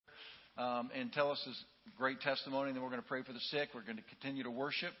and tell us his great testimony. And then we're going to pray for the sick. We're going to continue to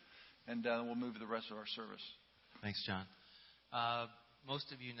worship, and we'll move to the rest of our service. Thanks, John.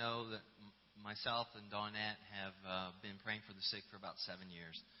 Most of you know that myself and Dawnette have been praying for the sick for about 7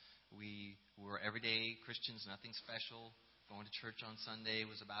 years. We were everyday Christians, nothing special. Going to church on Sunday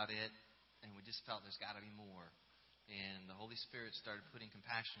was about it. And we just felt there's got to be more. And the Holy Spirit started putting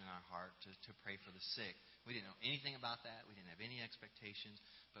compassion in our heart to pray for the sick. We didn't know anything about that. We didn't have any expectations.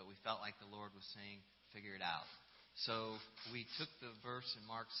 But we felt like the Lord was saying, figure it out. So we took the verse in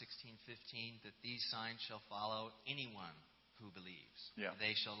Mark 16:15 that these signs shall follow anyone who believes. Yeah.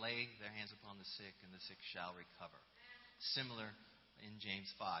 They shall lay their hands upon the sick, and the sick shall recover. Similar in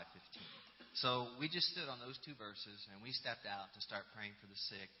James 5:15. So we just stood on those two verses, and we stepped out to start praying for the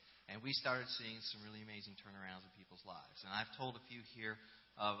sick. And we started seeing some really amazing turnarounds in people's lives. And I've told a few here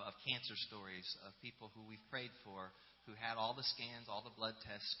of cancer stories of people who we've prayed for who had all the scans, all the blood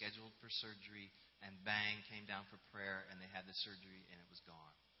tests scheduled for surgery, and bang, came down for prayer, and they had the surgery, and it was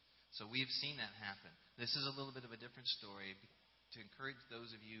gone. So we've seen that happen. This is a little bit of a different story to encourage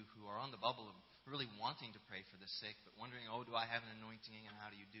those of you who are on the bubble of really wanting to pray for the sick, but wondering, do I have an anointing, and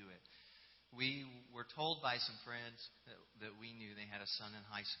how do you do it? We were told by some friends that we knew they had a son in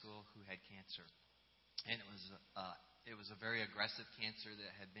high school who had cancer. And it was a very aggressive cancer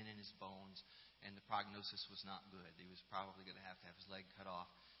that had been in his bones, and the prognosis was not good. He was probably going to have his leg cut off,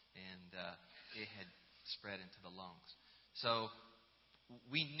 and it had spread into the lungs. So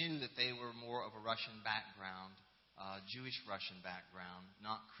we knew that they were more of a Russian background, Jewish Russian background,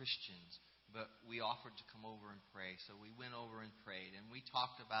 not Christians. But we offered to come over and pray. So we went over and prayed. And we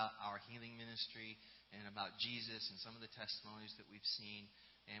talked about our healing ministry and about Jesus and some of the testimonies that we've seen.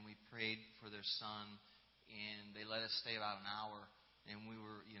 And we prayed for their son. And they let us stay about an hour. And we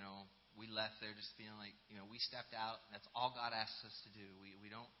were, we left there just feeling like, we stepped out. That's all God asks us to do.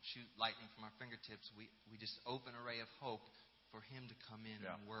 We don't shoot lightning from our fingertips. We just open a ray of hope for Him to come in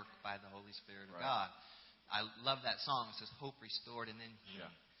and work by the Holy Spirit of God. I love that song. It says, hope restored and then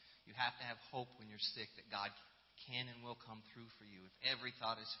healing. Yeah. You have to have hope when you're sick that God can and will come through for you. If every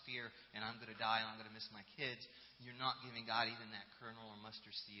thought is fear and I'm going to die and I'm going to miss my kids, you're not giving God even that kernel or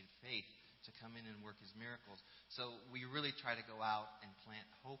mustard seed of faith to come in and work His miracles. So we really try to go out and plant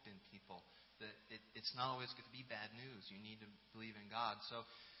hope in people. That it's not always going to be bad news. You need to believe in God. So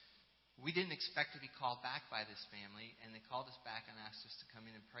we didn't expect to be called back by this family, and they called us back and asked us to come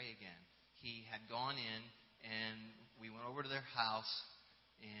in and pray again. He had gone in, and we went over to their house.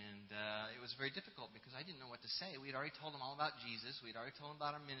 And it was very difficult because I didn't know what to say. We had already told them all about Jesus. We had already told them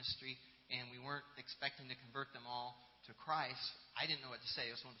about our ministry. And we weren't expecting to convert them all to Christ. I didn't know what to say.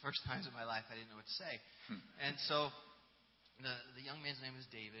 It was one of the first times in my life I didn't know what to say. And so the young man's name is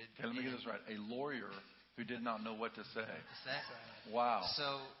David. Okay, let me get this right. A lawyer who did not know what to say. Wow. So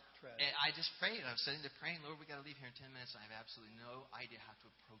I just prayed. I was sitting there praying, Lord, we've got to leave here in 10 minutes. And I have absolutely no idea how to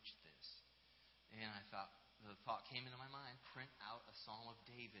approach this. And I thought, the thought came into my mind, print out a Psalm of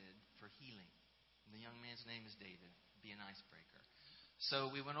David for healing. And the young man's name is David. Be an icebreaker.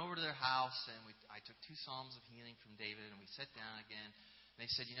 So we went over to their house, and I took 2 Psalms of healing from David, and we sat down again. And they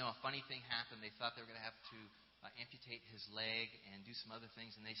said, a funny thing happened. They thought they were going to have to amputate his leg and do some other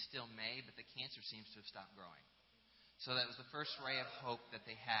things, and they still may, but the cancer seems to have stopped growing. So that was the first ray of hope that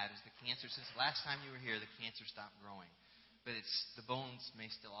they had, is the cancer. Since the last time you were here, the cancer stopped growing. But the bones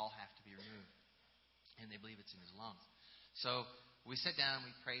may still all have to be removed. And they believe it's in his lungs. So we sat down and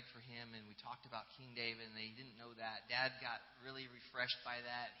we prayed for him, and we talked about King David, and they didn't know that. Dad got really refreshed by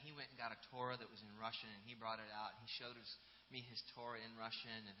that. He went and got a Torah that was in Russian, and he brought it out. He showed me his Torah in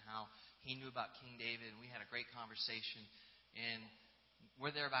Russian and how he knew about King David, and we had a great conversation. And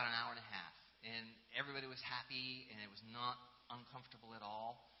we're there about an hour and a half. And everybody was happy, and it was not uncomfortable at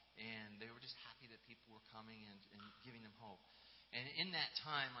all. And they were just happy that people were coming and giving them hope. And in that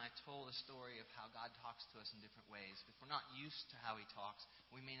time, I told a story of how God talks to us in different ways. If we're not used to how He talks,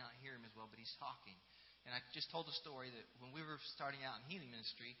 we may not hear Him as well, but He's talking. And I just told a story that when we were starting out in healing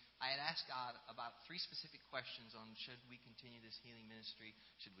ministry, I had asked God about 3 specific questions on should we continue this healing ministry?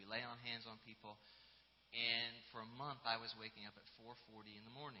 Should we lay on hands on people? And for a month, I was waking up at 4:40 in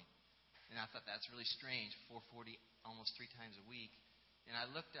the morning. And I thought that's really strange, 4:40 almost 3 times a week. And I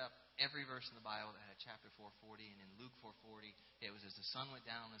looked up every verse in the Bible that had chapter 4:40. And in Luke 4:40, it was as the sun went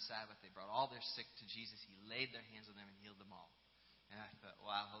down on the Sabbath, they brought all their sick to Jesus. He laid their hands on them and healed them all. And I thought,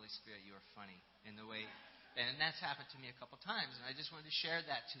 wow, Holy Spirit, you are funny in the way. And that's happened to me a couple times. And I just wanted to share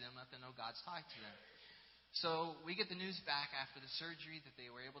that to them, let them know God's talking to them. So we get the news back after the surgery that they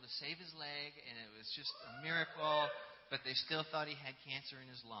were able to save his leg. And it was just a miracle. But they still thought he had cancer in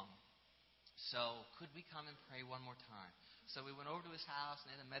his lung. So could we come and pray one more time? So we went over to his house,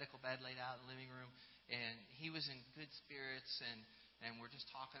 and they had a medical bed laid out in the living room. And he was in good spirits, and we're just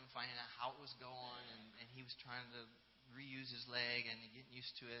talking, finding out how it was going. And he was trying to reuse his leg and getting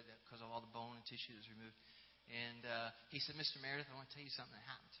used to it because of all the bone and tissue that was removed. And he said, Mr. Meredith, I want to tell you something that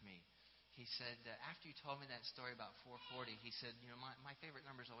happened to me. He said, after you told me that story about 440, he said, my favorite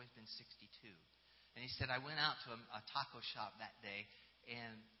number has always been 62. And he said, I went out to a taco shop that day,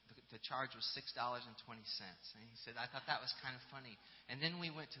 and the charge was $6.20. And he said, I thought that was kind of funny. And then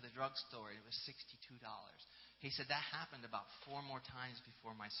we went to the drugstore, and it was $62. He said, that happened about 4 more times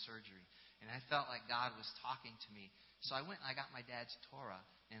before my surgery. And I felt like God was talking to me. So I went and I got my dad's Torah,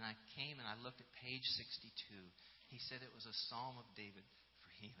 and I came and I looked at page 62. He said it was a Psalm of David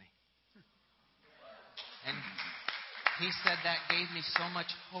for healing. And he said that gave me so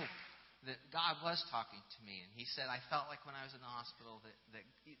much hope that God was talking to me. And he said, I felt like when I was in the hospital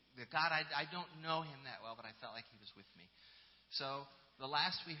that God, I don't know him that well, but I felt like he was with me. So the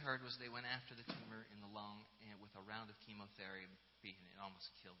last we heard was they went after the tumor in the lung and with a round of chemotherapy, and it almost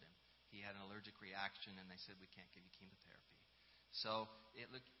killed him. He had an allergic reaction, and they said, we can't give you chemotherapy. So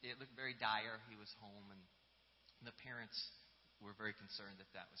it looked very dire. He was home, and the parents were very concerned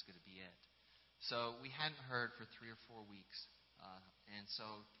that was going to be it. So we hadn't heard for 3 or 4 weeks. And so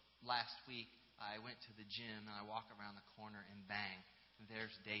last week, I went to the gym, and I walk around the corner, and bang,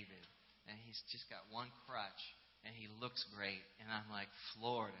 there's David. And he's just got one crutch, and he looks great. And I'm like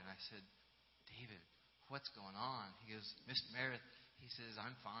floored. And I said, David, what's going on? He goes, Mr. Meredith, he says,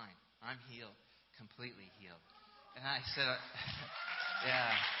 I'm fine. I'm healed, completely healed. And I said,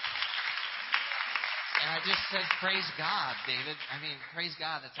 yeah. And I just said, praise God, David. I mean, praise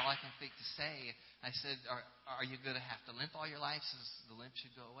God. That's all I can think to say. I said, are you going to have to limp all your life? He says, the limp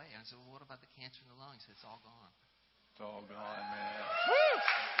should go away. I said, well, what about the cancer in the lung? He said, it's all gone. It's all gone, man. Woo!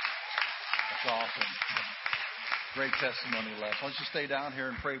 That's awesome. Great testimony, Les. Why don't you stay down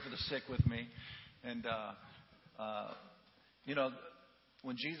here and pray for the sick with me? And,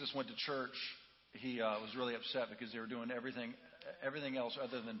 when Jesus went to church, he was really upset because they were doing everything else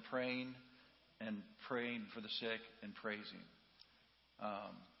other than praying for the sick and praising.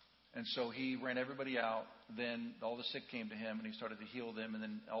 And so he ran everybody out. Then all the sick came to him, and he started to heal them. And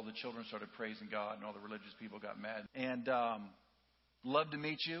then all the children started praising God, and all the religious people got mad. And love to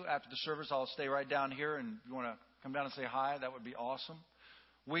meet you after the service. I'll stay right down here, and if you want to come down and say hi, that would be awesome.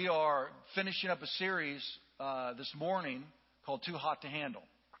 We are finishing up a series this morning called Too Hot to Handle.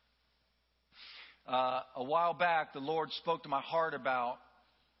 A while back, the Lord spoke to my heart about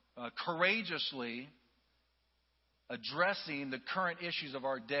courageously addressing the current issues of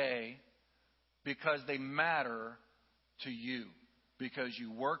our day because they matter to you. Because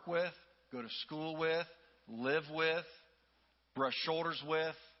you work with, go to school with, live with, brush shoulders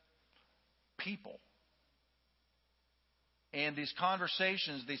with people. And these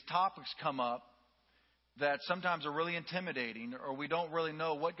conversations, these topics come up that sometimes are really intimidating, or we don't really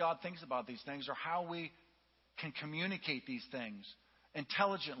know what God thinks about these things or how we can communicate these things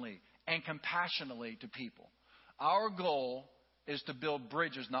intelligently and compassionately to people. Our goal is to build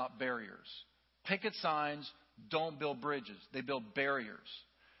bridges, not barriers. Picket signs don't build bridges. They build barriers.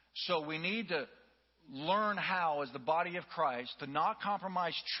 So we need to learn how, as the body of Christ, to not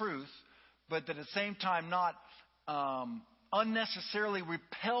compromise truth, but at the same time not unnecessarily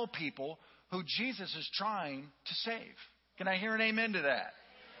repel people who Jesus is trying to save. Can I hear an amen to that?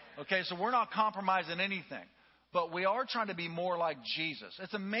 Okay, so we're not compromising anything. But we are trying to be more like Jesus.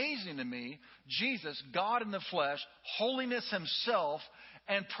 It's amazing to me, Jesus, God in the flesh, holiness himself,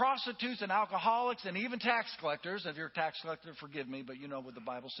 and prostitutes and alcoholics and even tax collectors. If you're a tax collector, forgive me, but you know what the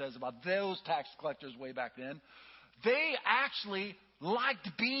Bible says about those tax collectors way back then. They actually liked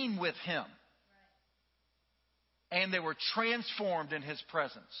being with him. And they were transformed in his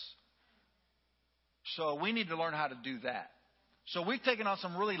presence. So we need to learn how to do that. So we've taken on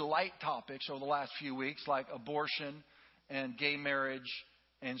some really light topics over the last few weeks, like abortion and gay marriage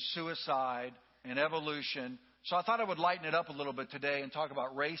and suicide and evolution. So I thought I would lighten it up a little bit today and talk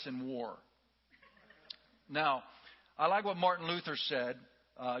about race and war. Now, I like what Martin Luther said.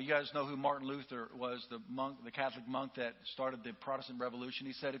 You guys know who Martin Luther was, the monk, the Catholic monk that started the Protestant Revolution.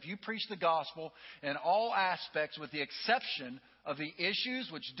 He said, if you preach the gospel in all aspects with the exception of the issues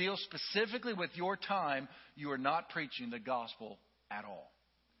which deal specifically with your time, you are not preaching the gospel at all.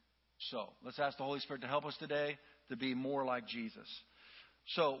 So let's ask the Holy Spirit to help us today to be more like Jesus.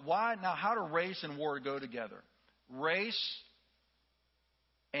 So how do race and war go together? Race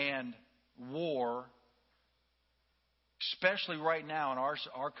and war, especially right now in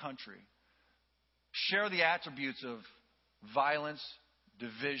our country, share the attributes of violence,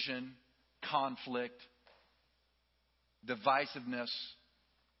 division, conflict. divisiveness,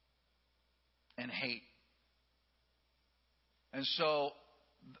 and hate. And so,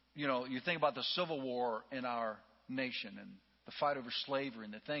 you know, you think about the Civil War in our nation and the fight over slavery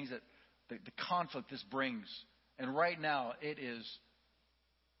and the things that the conflict this brings. And right now, it is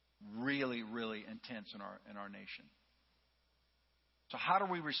really, really intense in our nation. So how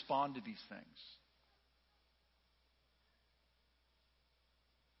do we respond to these things?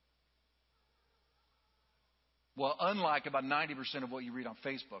 Well, unlike about 90% of what you read on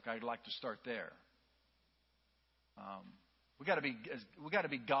Facebook, I'd like to start there. We got to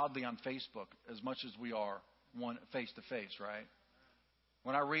be godly on Facebook as much as we are one face to face, right?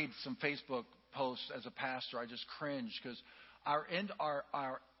 When I read some Facebook posts as a pastor, I just cringe because our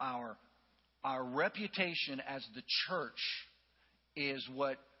reputation as the church is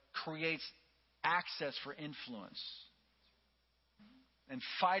what creates access for influence. And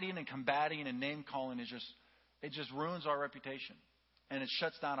fighting and combating and name calling is just ruins our reputation, and it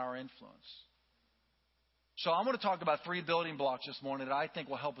shuts down our influence. So I'm going to talk about 3 building blocks this morning that I think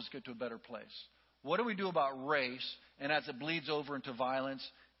will help us get to a better place. What do we do about race, and as it bleeds over into violence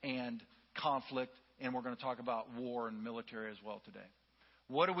and conflict, and we're going to talk about war and military as well today.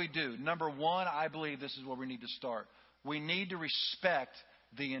 What do we do? Number one, I believe this is where we need to start. We need to respect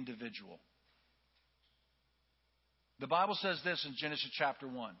the individual. The Bible says this in Genesis chapter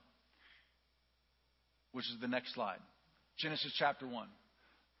 1, which is the next slide. Genesis chapter 1.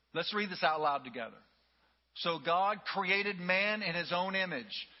 Let's read this out loud together. So God created man in His own image.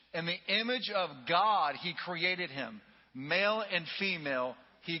 In the image of God, He created him. Male and female,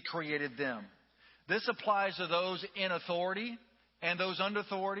 He created them. This applies to those in authority and those under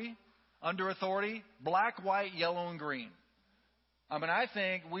authority, black, white, yellow, and green. I mean, I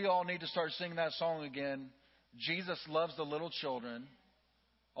think we all need to start singing that song again. Jesus loves the little children,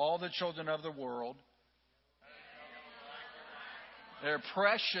 all the children of the world. They're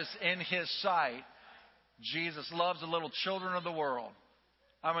precious in His sight. Jesus loves the little children of the world.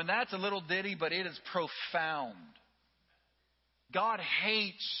 I mean, that's a little ditty, but it is profound. God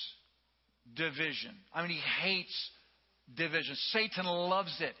hates division. I mean, He hates division. Satan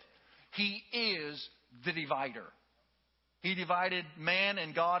loves it. He is the divider. He divided man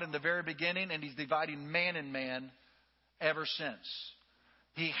and God in the very beginning, and He's dividing man and man ever since.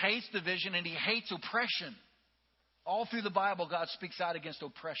 He hates division, and He hates oppression. All through the Bible, God speaks out against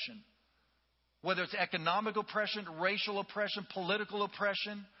oppression. Whether it's economic oppression, racial oppression, political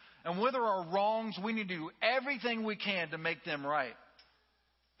oppression. And whether there are wrongs, we need to do everything we can to make them right.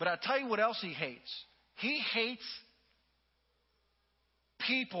 But I'll tell you what else He hates. He hates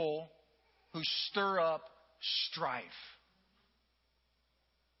people who stir up strife.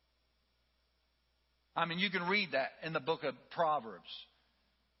 I mean, you can read that in the book of Proverbs.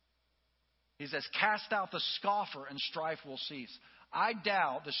 He says, cast out the scoffer and strife will cease. I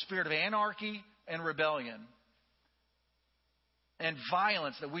doubt the spirit of anarchy and rebellion and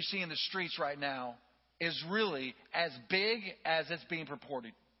violence that we see in the streets right now is really as big as it's being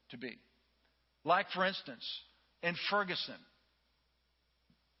purported to be. Like, for instance, in Ferguson,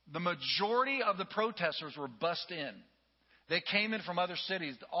 the majority of the protesters were bussed in. They came in from other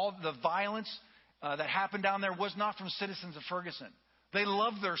cities. All the violence that happened down there was not from citizens of Ferguson. They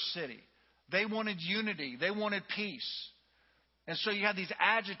loved their city. They wanted unity. They wanted peace. And so you have these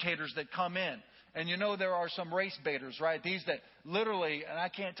agitators that come in. And you know there are some race baiters, right? These that literally, and I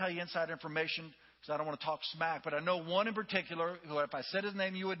can't tell you inside information because I don't want to talk smack, but I know one in particular who, if I said his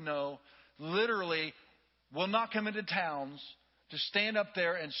name, you would know, literally will not come into towns to stand up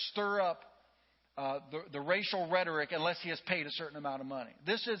there and stir up the racial rhetoric unless he has paid a certain amount of money.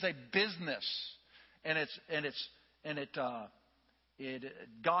 This is a business, and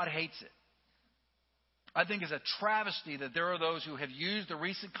God hates it. I think it's a travesty that there are those who have used the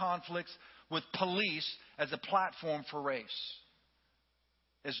recent conflicts with police as a platform for race.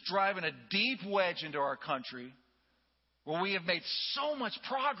 It's driving a deep wedge into our country where we have made so much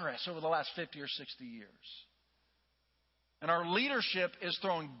progress over the last 50 or 60 years. And our leadership is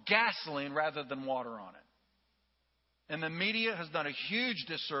throwing gasoline rather than water on it. And the media has done a huge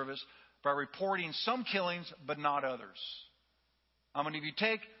disservice by reporting some killings but not others. I mean, if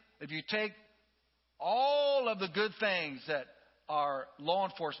you take all of the good things that our law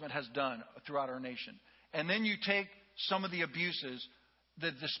enforcement has done throughout our nation, and then you take some of the abuses, the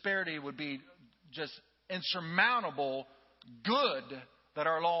disparity would be just insurmountable good that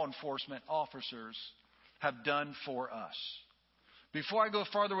our law enforcement officers have done for us. Before I go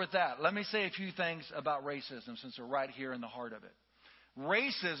further with that, let me say a few things about racism since we're right here in the heart of it.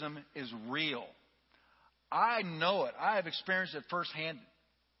 Racism is real. I know it. I have experienced it firsthand.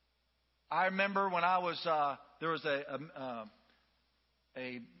 I remember when I was there was a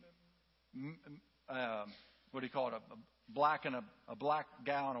what do you call it? A black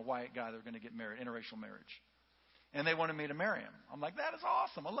gal and a white guy. They're going to get married, interracial marriage. And they wanted me to marry him. I'm like, that is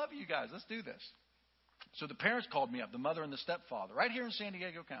awesome. I love you guys. Let's do this. So the parents called me up, the mother and the stepfather, right here in San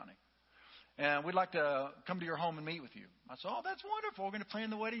Diego County. And we'd like to come to your home and meet with you. I said, oh, that's wonderful. We're going to plan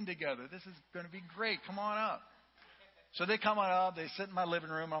the wedding together. This is going to be great. Come on up. So they come on up. They sit in my living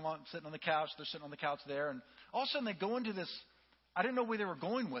room. I'm sitting on the couch. They're sitting on the couch there. And all of a sudden they go into this. I didn't know where they were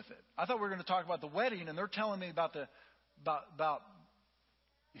going with it. I thought we were going to talk about the wedding, and they're telling me about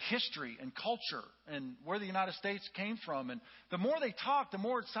history and culture and where the United States came from. And the more they talked, the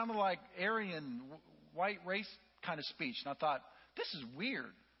more it sounded like Aryan white race kind of speech. And I thought, this is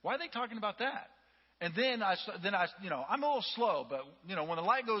weird. Why are they talking about that? And then I, I'm a little slow, but when the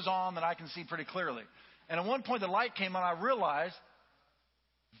light goes on, then I can see pretty clearly. And at one point the light came on, I realized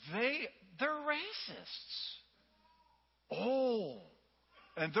they're racists. Oh,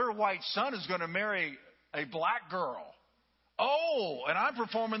 and their white son is going to marry a black girl. Oh, and I'm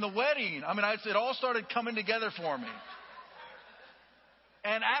performing the wedding. I mean, it all started coming together for me.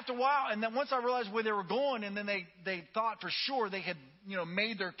 And after a while, and then once I realized where they were going, and then they thought for sure they had,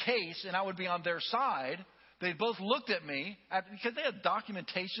 made their case and I would be on their side, they both looked at me because they had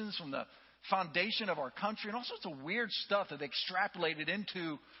documentations from the foundation of our country and all sorts of weird stuff that they extrapolated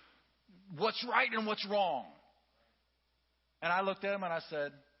into what's right and what's wrong. And I looked at them and I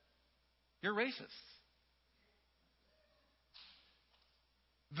said, you're racist.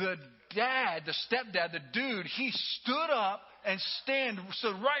 The stepdad, the dude, he stood up and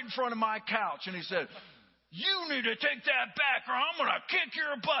stood right in front of my couch. And he said, you need to take that back or I'm going to kick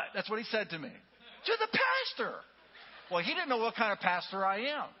your butt. That's what he said to me. To the pastor. Well, he didn't know what kind of pastor I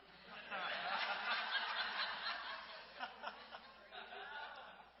am.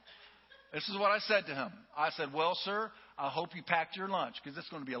 This is what I said to him. I said, well, sir, I hope you packed your lunch because it's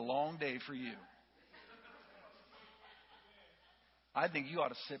going to be a long day for you. I think you ought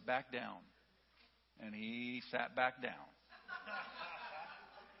to sit back down. And he sat back down.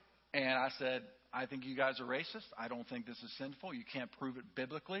 And I said, I think you guys are racist. I don't think this is sinful. You can't prove it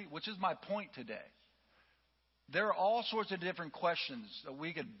biblically, which is my point today. There are all sorts of different questions that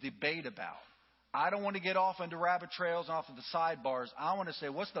we could debate about. I don't want to get off into rabbit trails and off of the sidebars. I want to say,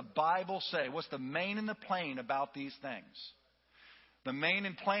 what's the Bible say? What's the main and the plain about these things? The main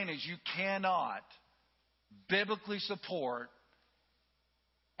and plain is you cannot biblically support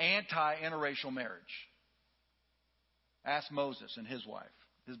anti-interracial marriage. Ask Moses and his wife.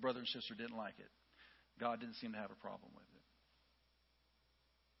 His brother and sister didn't like it. God didn't seem to have a problem with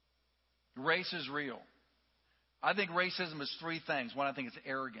it. Race is real. I think racism is three things. One, I think it's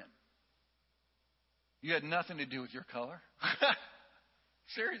arrogant. You had nothing to do with your color.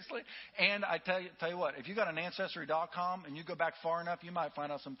 Seriously. And I tell you what, if you got an Ancestry.com and you go back far enough, you might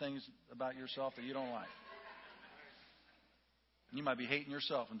find out some things about yourself that you don't like. You might be hating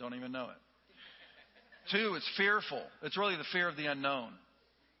yourself and don't even know it. Two, it's fearful. It's really the fear of the unknown.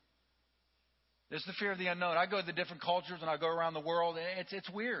 It's the fear of the unknown. I go to the different cultures and I go around the world. It's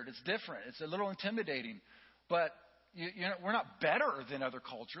weird. It's different. It's a little intimidating. But we're not better than other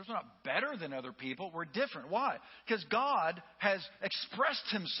cultures. We're not better than other people. We're different. Why? Because God has expressed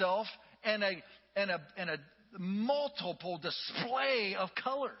Himself in a multiple display of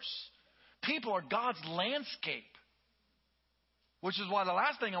colors. People are God's landscape. Which is why the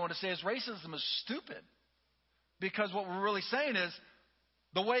last thing I want to say is racism is stupid. Because what we're really saying is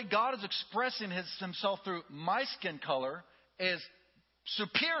the way God is expressing Himself through my skin color is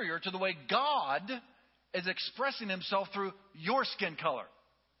superior to the way God is expressing Himself through your skin color.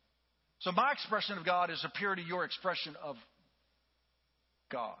 So my expression of God is superior to your expression of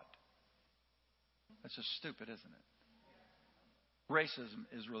God. That's just stupid, isn't it? Racism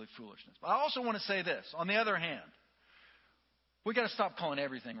is really foolishness. But I also want to say this. On the other hand, we got to stop calling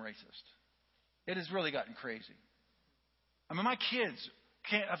everything racist. It has really gotten crazy. I mean, my kids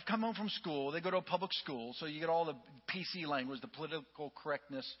have come home from school. They go to a public school, so you get all the PC language, the political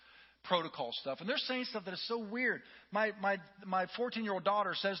correctness, protocol stuff, and they're saying stuff that is so weird. My 14-year-old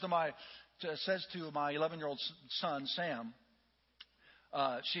daughter says to my 11-year-old son Sam,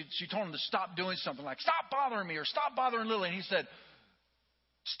 she told him to stop doing something like stop bothering me or stop bothering Lily, and he said,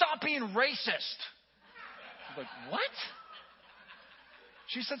 stop being racist. I was like, what?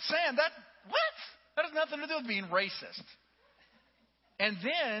 She said, Sam, that has nothing to do with being racist. And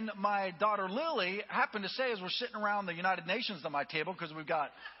then my daughter Lily happened to say, as we're sitting around the United Nations at my table, because we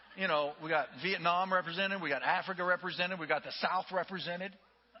got Vietnam represented, we got Africa represented, we got the South represented.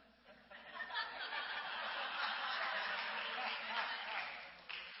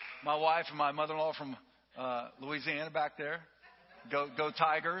 My wife and my mother-in-law from Louisiana back there. Go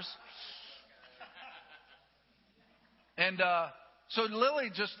Tigers. And so Lily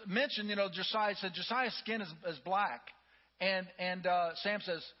just mentioned, Josiah said, Josiah's skin is black. And Sam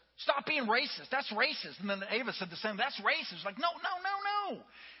says, stop being racist. That's racist. And then Ava said the same. That's racist. Like, no.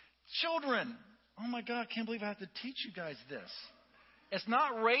 Children. Oh, my God. I can't believe I have to teach you guys this. It's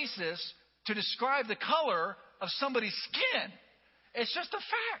not racist to describe the color of somebody's skin. It's just a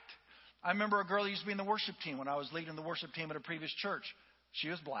fact. I remember a girl who used to be in the worship team when I was leading the worship team at a previous church. She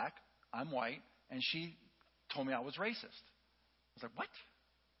was black. I'm white. And she told me I was racist. I was like, what?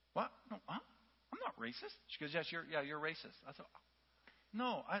 What? No, huh? I'm not racist. She goes, yes, you're racist. I said,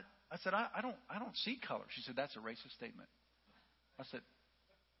 no. I said, I don't see color. She said, that's a racist statement. I said,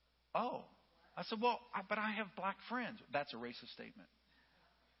 oh. I said, well, but I have black friends. That's a racist statement.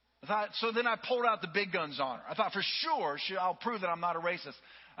 So then I pulled out the big guns on her. I thought, for sure, I'll prove that I'm not a racist.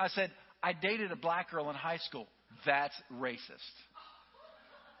 I said, I dated a black girl in high school. That's racist.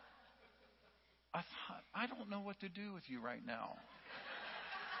 I thought, I don't know what to do with you right now.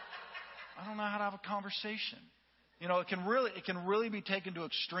 I don't know how to have a conversation. It can really be taken to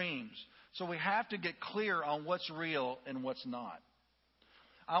extremes. So we have to get clear on what's real and what's not.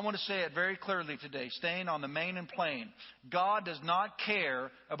 I want to say it very clearly today, staying on the main and plain. God does not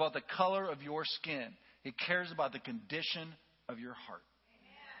care about the color of your skin. He cares about the condition of your heart.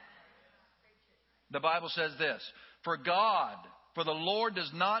 The Bible says this, for the Lord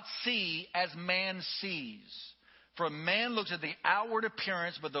does not see as man sees. For man looks at the outward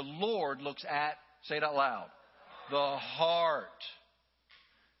appearance, but the Lord looks at, say it out loud, the heart.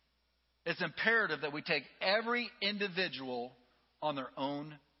 It's imperative that we take every individual on their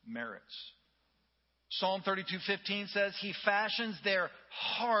own merits. Psalm 32:15 says, He fashions their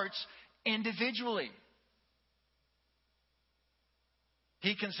hearts individually.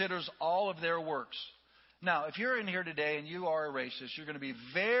 He considers all of their works. Now, if you're in here today and you are a racist, you're going to be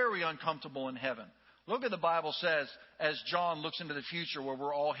very uncomfortable in heaven. Look at the Bible says as John looks into the future where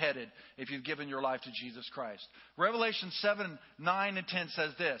we're all headed if you've given your life to Jesus Christ. Revelation 7, 9, and 10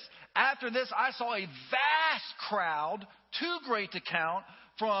 says this. After this, I saw a vast crowd, too great to count,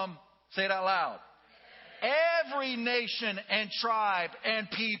 from, say it out loud, every nation and tribe and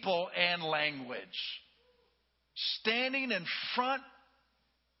people and language, standing in front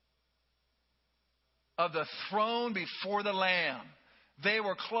of the throne before the Lamb. They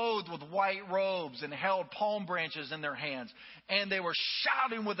were clothed with white robes and held palm branches in their hands. And they were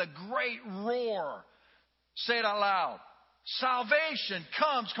shouting with a great roar. Say it out loud. Salvation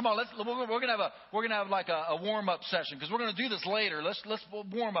comes. Come on, we're gonna have like a warm up session because we're gonna do this later. Let's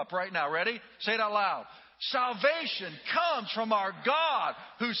warm up right now. Ready? Say it out loud. Salvation comes from our God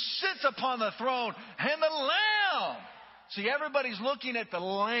who sits upon the throne and the Lamb. See, everybody's looking at the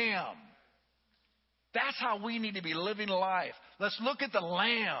Lamb. That's how we need to be living life. Let's look at the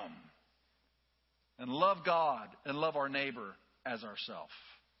Lamb and love God and love our neighbor as ourselves.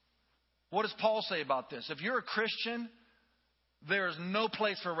 What does Paul say about this? If you're a Christian, there is no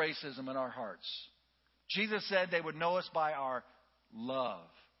place for racism in our hearts. Jesus said they would know us by our love.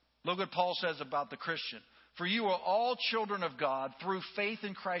 Look what Paul says about the Christian. For you are all children of God through faith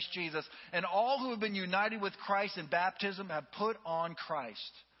in Christ Jesus, and all who have been united with Christ in baptism have put on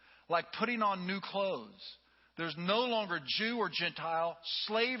Christ. Like putting on new clothes. There's no longer Jew or Gentile,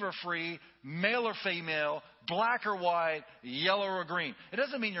 slave or free, male or female, black or white, yellow or green. It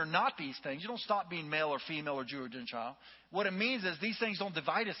doesn't mean you're not these things. You don't stop being male or female or Jew or Gentile. What it means is these things don't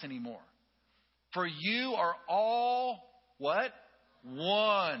divide us anymore. For you are all, what?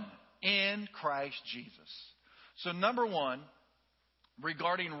 One in Christ Jesus. So number one,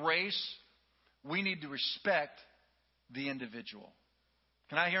 regarding race, we need to respect the individual.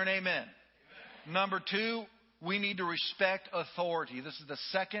 Can I hear an amen? Amen? Number two, we need to respect authority. This is the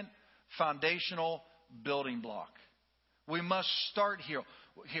second foundational building block. We must start here.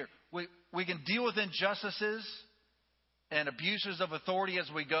 We can deal with injustices and abuses of authority as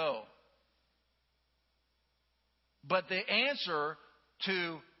we go. But the answer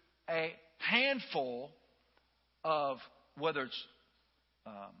to a handful of, whether it's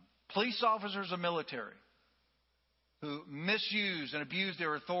police officers or military, who misuse and abuse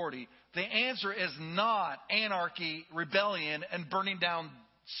their authority, the answer is not anarchy, rebellion, and burning down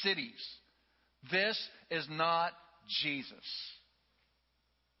cities. This is not Jesus.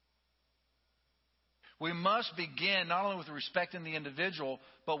 We must begin not only with respecting the individual,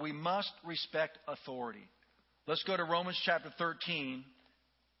 but we must respect authority. Let's go to Romans chapter 13,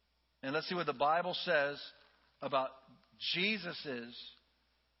 and let's see what the Bible says about Jesus'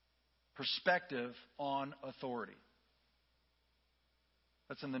 perspective on authority.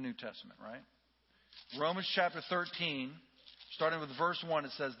 That's in the New Testament, right? Romans chapter 13, starting with verse 1,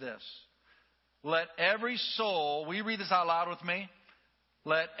 it says this. Let every soul, will you read this out loud with me?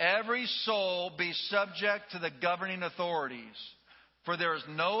 Let every soul be subject to the governing authorities. For there is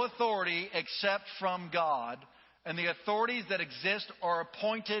no authority except from God, and the authorities that exist are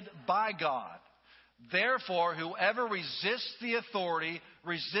appointed by God. Therefore, whoever resists the authority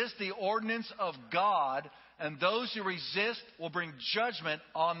resists the ordinance of God, and those who resist will bring judgment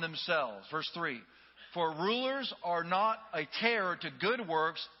on themselves. Verse 3. For rulers are not a terror to good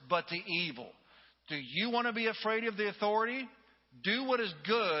works, but to evil. Do you want to be afraid of the authority? Do what is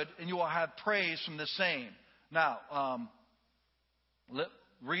good, and you will have praise from the same. Now,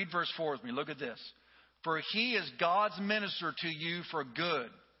 read verse 4 with me. Look at this. For he is God's minister to you for good.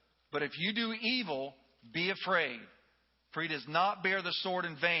 But if you do evil, be afraid. For he does not bear the sword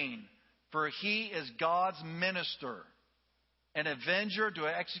in vain. For he is God's minister, an avenger to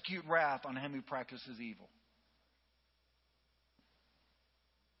execute wrath on him who practices evil.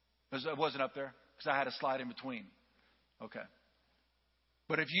 It wasn't up there because I had a slide in between. Okay.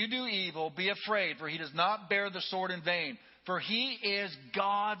 But if you do evil, be afraid, for he does not bear the sword in vain. For he is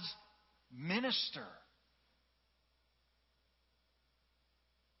God's minister.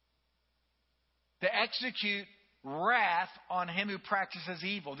 To execute wrath on him who practices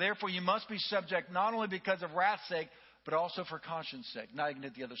evil. Therefore, you must be subject not only because of wrath's sake, but also for conscience sake. Now you can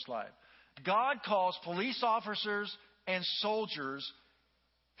hit the other slide. God calls police officers and soldiers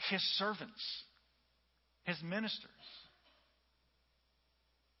his servants, his ministers.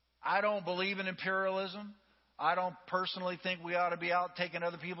 I don't believe in imperialism. I don't personally think we ought to be out taking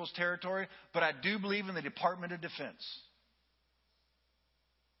other people's territory, but I do believe in the Department of Defense.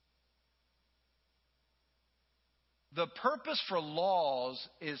 The purpose for laws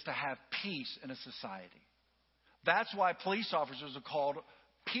is to have peace in a society. That's why police officers are called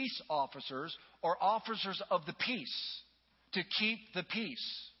peace officers or officers of the peace, to keep the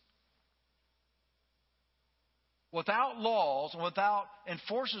peace. Without laws and without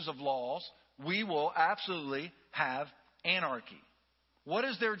enforcers of laws, we will absolutely have anarchy. What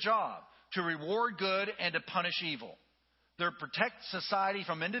is their job? To reward good and to punish evil. They protect society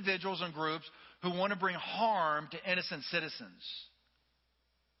from individuals and groups who want to bring harm to innocent citizens.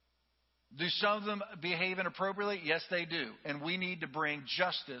 Do some of them behave inappropriately? Yes, they do. And we need to bring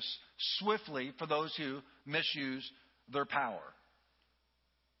justice swiftly for those who misuse their power.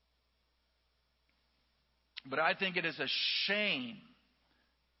 But I think it is a shame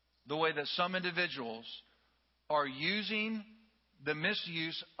the way that some individuals are using the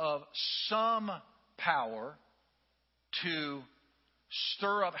misuse of some power to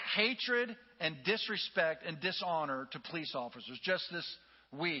stir up hatred and disrespect and dishonor to police officers. Just this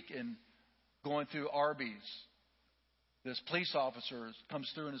week, in going through Arby's, this police officer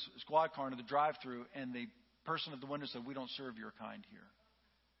comes through in his squad car into the drive-thru, and the person at the window said, "We don't serve your kind here."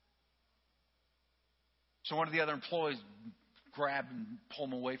 So one of the other employees grabbed and pulled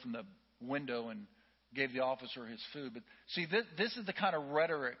him away from the window and gave the officer his food. But see, this is the kind of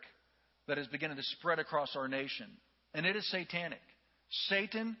rhetoric that is beginning to spread across our nation. And it is satanic.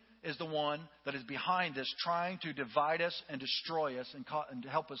 Satan is the one that is behind this, trying to divide us and destroy us and to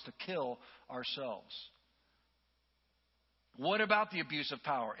help us to kill ourselves. What about the abuse of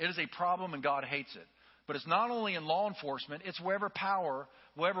power? It is a problem and God hates it. But it's not only in law enforcement, it's wherever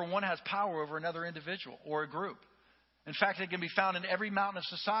one has power over another individual or a group. In fact, it can be found in every mountain of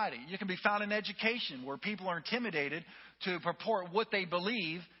society. You can be found in education, where people are intimidated to purport what they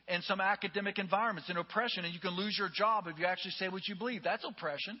believe in some academic environments, in oppression, and you can lose your job if you actually say what you believe. That's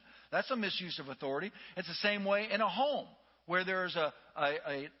oppression. That's a misuse of authority. It's the same way in a home, where there's a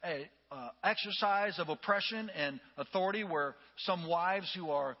exercise of oppression and authority, where some wives who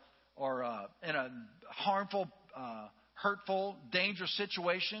are in a harmful, hurtful, dangerous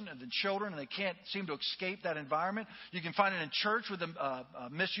situation, and the children, and they can't seem to escape that environment. You can find it in church with a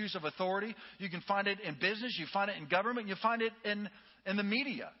misuse of authority. You can find it in business. You find it in government. You find it in the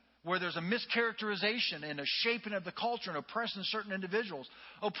media, where there's a mischaracterization and a shaping of the culture and oppressing certain individuals.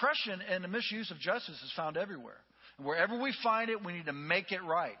 Oppression and the misuse of justice is found everywhere. And wherever we find it, we need to make it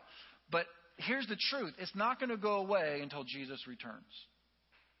right. But here's the truth. It's not going to go away until Jesus returns.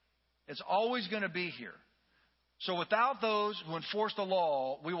 It's always going to be here. So without those who enforce the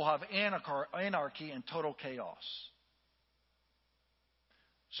law, we will have anarchy and total chaos.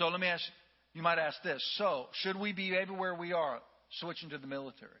 So let me ask, you might ask this. So, should we be everywhere we are, switching to the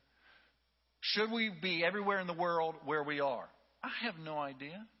military? Should we be everywhere in the world where we are? I have no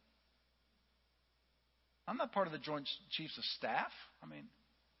idea. I'm not part of the Joint Chiefs of Staff.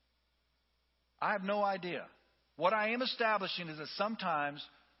 I have no idea. What I am establishing is that sometimes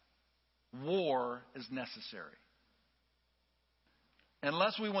war is necessary.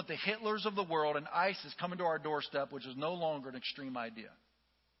 Unless we want the Hitlers of the world and ISIS coming to our doorstep, which is no longer an extreme idea.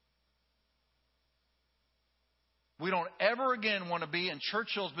 We don't ever again want to be in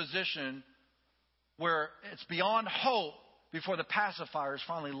Churchill's position where it's beyond hope before the pacifiers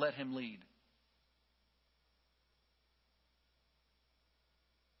finally let him lead.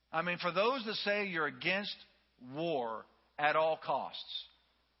 I mean, for those that say you're against war at all costs.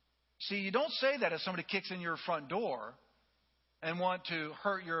 See, you don't say that if somebody kicks in your front door and want to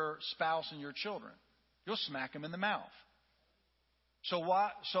hurt your spouse and your children. You'll smack them in the mouth. So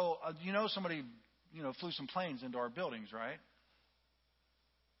why? Somebody flew some planes into our buildings, right?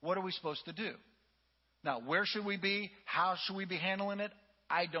 What are we supposed to do? Now, where should we be? How should we be handling it?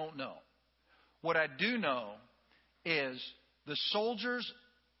 I don't know. What I do know is the soldiers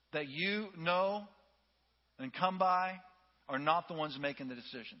that you know and come by are not the ones making the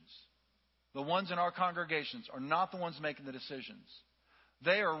decisions. The ones in our congregations are not the ones making the decisions.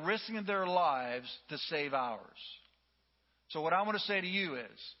 They are risking their lives to save ours. So what I want to say to you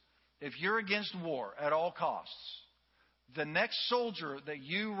is, if you're against war at all costs, the next soldier that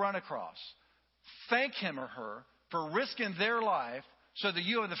you run across, thank him or her for risking their life so that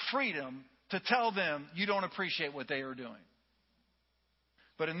you have the freedom to tell them you don't appreciate what they are doing.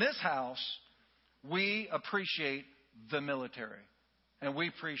 But in this house, we appreciate the military. And we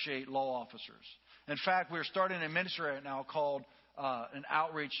appreciate law officers. In fact, we're starting a ministry right now called an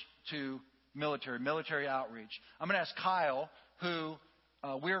outreach to military outreach. I'm going to ask Kyle, who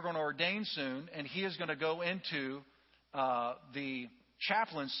we are going to ordain soon, and he is going to go into the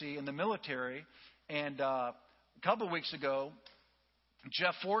chaplaincy in the military. And a couple of weeks ago,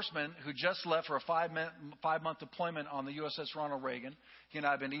 Jeff Forsman, who just left for a 5-month deployment on the USS Ronald Reagan, he and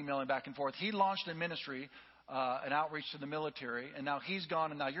I have been emailing back and forth. He launched a ministry, an outreach to the military, and now he's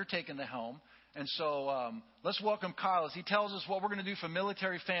gone, and now you're taking the helm. And so let's welcome Kyle as he tells us what we're going to do for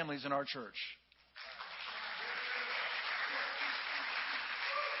military families in our church.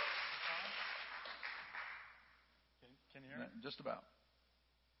 Can you hear me? Just about.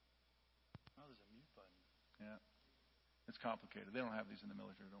 Oh, there's a mute button. Yeah. It's complicated. They don't have these in the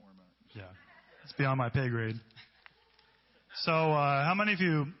military. Don't worry about it. Yeah. It's beyond my pay grade. So how many of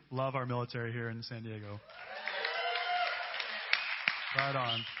you love our military here in San Diego? Right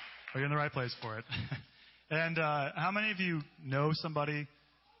on. Well, you're in the right place for it. And how many of you know somebody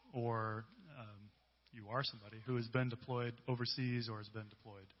or you are somebody who has been deployed overseas or has been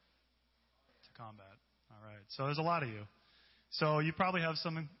deployed to combat? All right. So there's a lot of you. So you probably have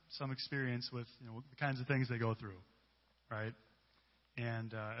some experience with the kinds of things they go through, right?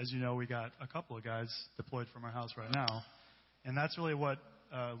 And as you know, we got a couple of guys deployed from our house right now. And that's really what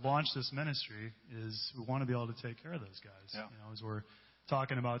launched this ministry is we want to be able to take care of those guys. Yeah. As we're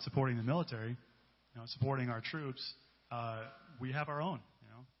talking about supporting the military, supporting our troops, we have our own.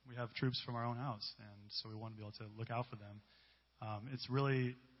 We have troops from our own house, and so we want to be able to look out for them. It's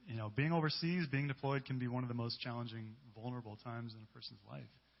really, being overseas, being deployed can be one of the most challenging, vulnerable times in a person's life,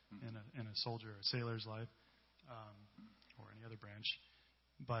 in a soldier or a sailor's life, or any other branch.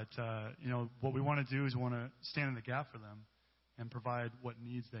 But what we want to do is we want to stand in the gap for them and provide what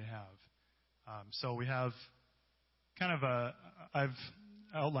needs they have. So we have kind of I've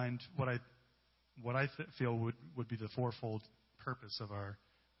outlined what I feel would be the fourfold purpose of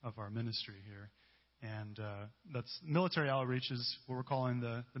our ministry here, and that's military outreach is what we're calling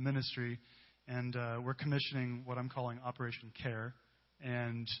the ministry, and we're commissioning what I'm calling Operation CARE,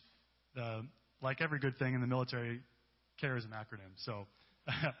 and like every good thing in the military, CARE is an acronym.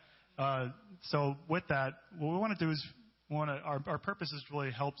 So with that, what we want to do is our purpose is to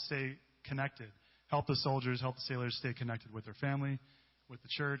really help stay connected, help the soldiers, help the sailors stay connected with their family, with the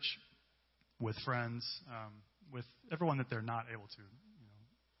church, with friends, with everyone that they're not able to,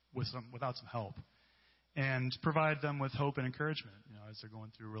 without some help, and provide them with hope and encouragement, as they're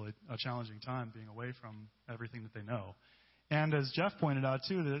going through really a challenging time, being away from everything that they know. And as Jeff pointed out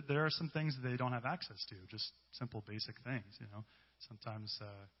too, that there are some things that they don't have access to, just simple, basic things. Sometimes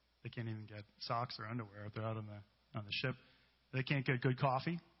they can't even get socks or underwear if they're out on the ship. They can't get good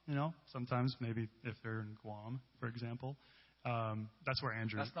coffee. Sometimes maybe if they're in Guam, for example. That's where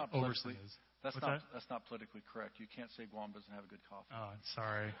Andrew Overson is. That's not politically correct. You can't say Guam doesn't have a good coffee. Oh,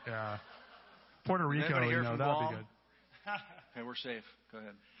 sorry. Yeah. Puerto Rico, that'd be good. Okay, we're safe. Go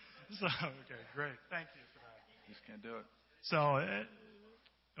ahead. Okay, great. Thank you for that. You just can't do it. So,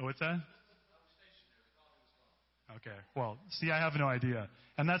 what's that? Okay. Well, see, I have no idea.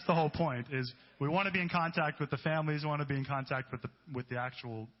 And that's the whole point, is we want to be in contact with the families, we want to be in contact with the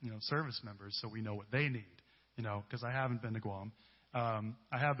actual, service members so we know what they need, because I haven't been to Guam.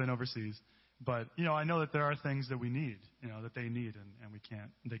 I have been overseas. But, I know that there are things that we need, that they need and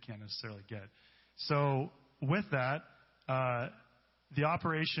they can't necessarily get. So with that, the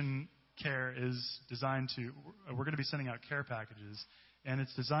Operation Care is designed we're going to be sending out care packages, and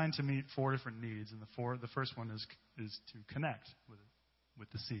it's designed to meet 4 different needs. And the first one is to connect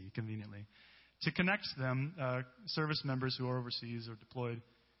with the sea conveniently. To connect them, service members who are overseas or deployed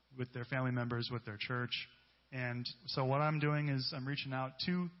with their family members, with their church. And so what I'm doing is I'm reaching out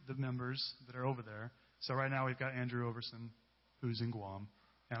to the members that are over there. So right now we've got Andrew Overson, who's in Guam.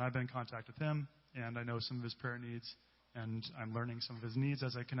 And I've been in contact with him, and I know some of his prayer needs. And I'm learning some of his needs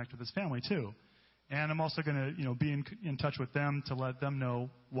as I connect with his family, too. And I'm also going to, be in touch with them to let them know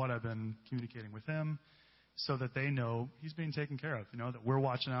what I've been communicating with him so that they know he's being taken care of, that we're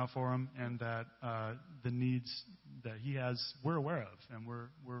watching out for him and that the needs that he has, we're aware of, and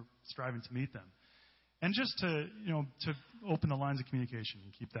we're striving to meet them. And just to open the lines of communication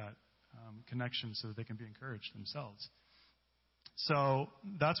and keep that connection so that they can be encouraged themselves. So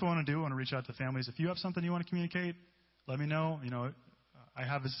that's what I want to do. I want to reach out to families. If you have something you want to communicate, let me know. I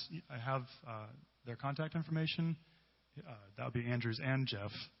have their contact information. That would be Andrew's and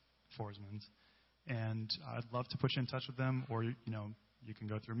Jeff Forsman's. And I'd love to put you in touch with them, or you can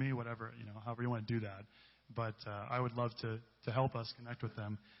go through me, whatever, however you want to do that. But I would love to help us connect with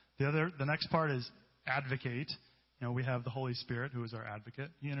them. The next part is advocate. We have the Holy Spirit, who is our advocate.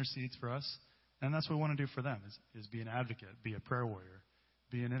 He intercedes for us, and that's what we want to do for them: is be an advocate, be a prayer warrior,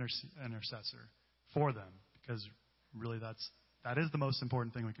 be an intercessor for them, because really that is the most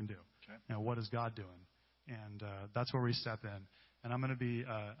important thing we can do. Okay. What is God doing? And that's where we step in. And I'm going to be.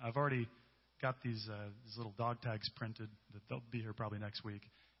 I've already got these little dog tags printed that they'll be here probably next week.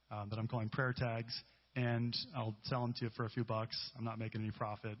 That I'm calling prayer tags. And I'll sell them to you for a few bucks. I'm not making any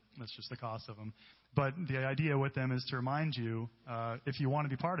profit. That's just the cost of them. But the idea with them is to remind you, if you want to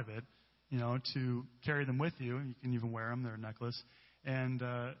be part of it, to carry them with you. You can even wear them. They're a necklace. And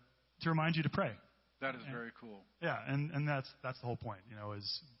to remind you to pray. That is very cool. Yeah, and that's the whole point,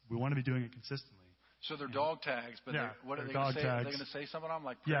 is we want to be doing it consistently. So they're dog tags, but what are they going to say? Are they going to say something on them,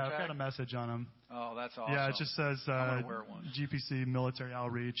 like prayer I've got a message on them. Oh, that's awesome. Yeah, it just says I'm gonna wear one. GPC Military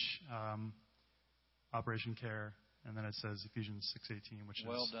Outreach, Operation Care, and then it says Ephesians 6:18, which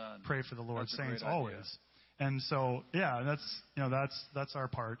well is done. Pray for the Lord's saints always. And so, that's our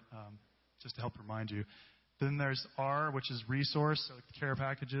part, just to help remind you. Then there's R, which is resource, so the care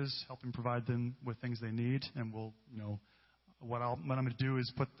packages, helping provide them with things they need. And we'll, what I'm going to do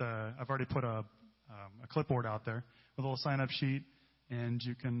is I've already put a clipboard out there with a little sign-up sheet, and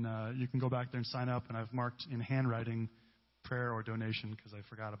you can go back there and sign up. And I've marked in handwriting prayer or donation because I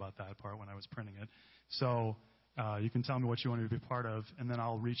forgot about that part when I was printing it. So you can tell me what you want to be a part of, and then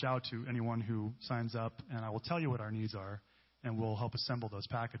I'll reach out to anyone who signs up, and I will tell you what our needs are, and we'll help assemble those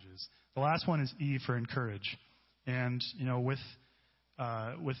packages. The last one is E for encourage. And,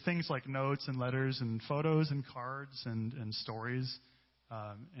 with things like notes and letters and photos and cards and stories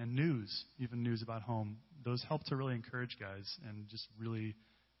and news, even news about home, those help to really encourage guys and just really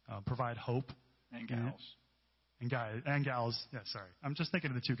provide hope. And gals. And gals. Yeah, sorry. I'm just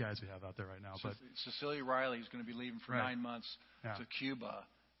thinking of the 2 guys we have out there right now. But Cecilia Riley is going to be leaving for 9 months to Cuba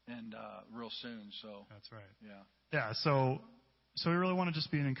and real soon. So that's right. Yeah. Yeah. So we really want to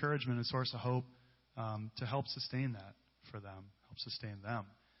just be an encouragement, a source of hope, to help sustain that for them, help sustain them.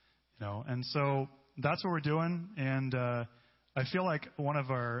 And so that's what we're doing. And I feel like one of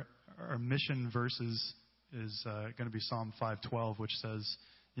our mission verses is going to be Psalm 5:12, which says,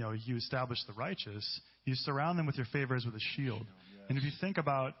 you establish the righteous, you surround them with your favors with a shield. Yes. And if you think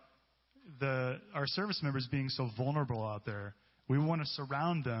about our service members being so vulnerable out there, we want to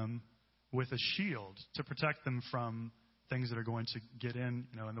surround them with a shield to protect them from things that are going to get in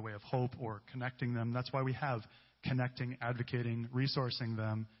the way of hope or connecting them. That's why we have connecting, advocating, resourcing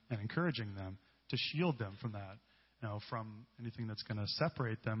them, and encouraging them to shield them from that, from anything that's going to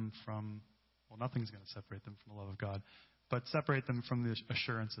separate them from, well, nothing's going to separate them from the love of God, but separate them from the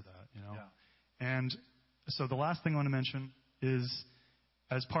assurance of that, Yeah. And so the last thing I want to mention is,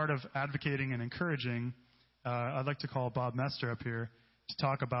 as part of advocating and encouraging, I'd like to call Bob Mester up here to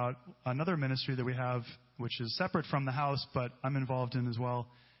talk about another ministry that we have, which is separate from the house, but I'm involved in as well.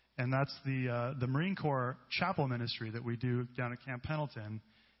 And that's the Marine Corps chapel ministry that we do down at Camp Pendleton,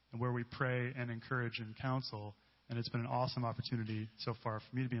 and where we pray and encourage and counsel. And it's been an awesome opportunity so far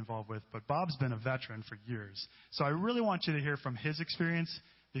for me to be involved with. But Bob's been a veteran for years. So I really want you to hear from his experience,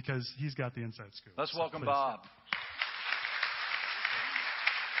 because he's got the inside scoop. Let's welcome Bob.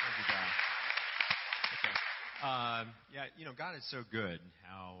 Thank you, God. Okay. God is so good.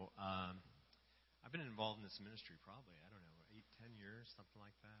 How I've been involved in this ministry probably, 8-10 years. years, something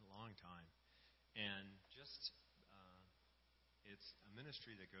like that, a long time. And just, it's a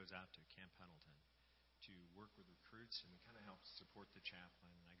ministry that goes out to Camp Pendleton to work with recruits, and we kind of help support the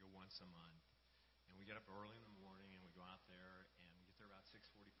chaplain. And I go once a month, and we get up early in the morning, and we go out there, and we get there about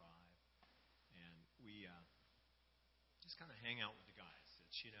 6:45, and we just kind of hang out with the guys.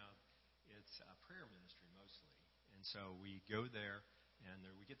 It's a prayer ministry mostly, and so we go there, and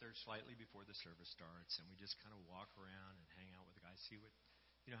we get there slightly before the service starts, and we just kind of walk around and hang out with the guys, see what,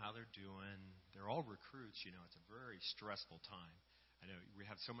 how they're doing. They're all recruits. It's a very stressful time. I know we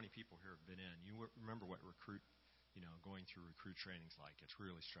have so many people here who have been in. You remember what going through recruit training is like. It's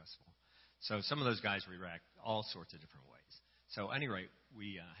really stressful. So some of those guys react all sorts of different ways. So anyway,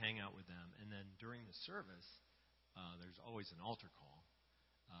 we hang out with them. And then during the service, there's always an altar call.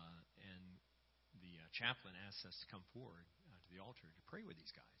 And the chaplain asks us to come forward to the altar to pray with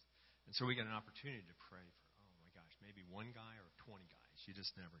these guys. And so we get an opportunity to pray for, maybe one guy or 20 guys. You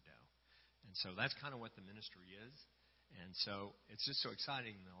just never know. And so that's kind of what the ministry is. And so it's just so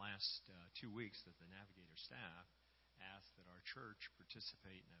exciting in the last 2 weeks that the Navigator staff asked that our church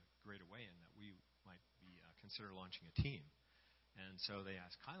participate in a greater way and that we might be consider launching a team. And so they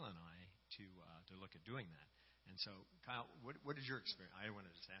asked Kyle and I to look at doing that. And so, Kyle, what is your experience? I want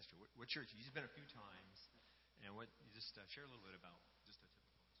to just ask you, what's your? You've been a few times, and you just share a little bit about just a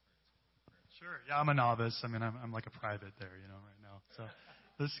typical experience. Sure. Yeah, I'm a novice. I mean, I'm like a private there, right now. So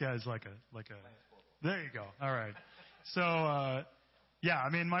this guy's like a. There you go. All right. So, I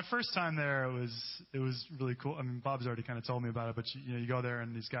mean, my first time there, it was really cool. I mean, Bob's already kind of told me about it, but you go there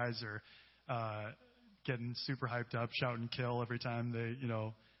and these guys are getting super hyped up, shouting "kill" every time they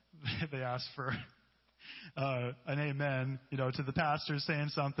ask for an amen, to the pastor saying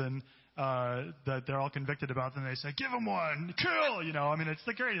something that they're all convicted about. Then they say, "Give them one, kill." I mean, it's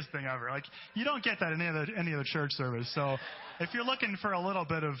the greatest thing ever. Like, you don't get that in any other church service. So, if you're looking for a little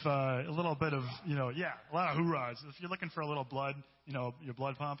bit of, a lot of hoorahs. If you're looking for a little blood, your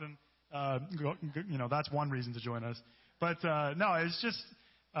blood pumping, that's one reason to join us. But no, it was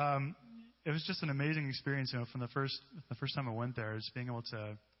just an amazing experience. From the first time I went there, is being able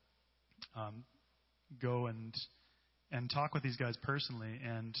to go and talk with these guys personally,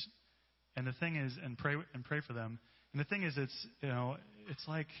 and the thing is, and pray for them. And the thing is, it's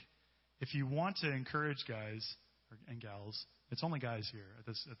like, if you want to encourage guys and gals, it's only guys here at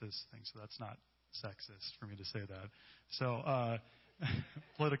this thing, so that's not sexist for me to say that. So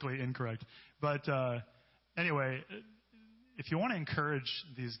politically incorrect, but anyway, if you want to encourage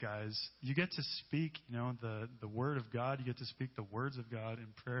these guys, you get to speak, the word of God. You get to speak the words of God in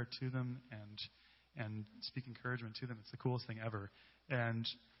prayer to them, and speak encouragement to them. It's the coolest thing ever. And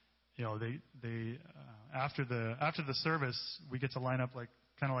they after the service, we get to line up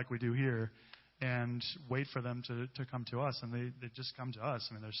kind of like we do here, and wait for them to come to us. And they just come to us.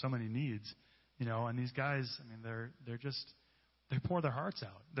 I mean, there's so many needs, and these guys, I mean, they pour their hearts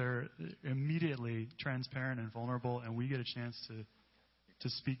out. They're immediately transparent and vulnerable, and we get a chance to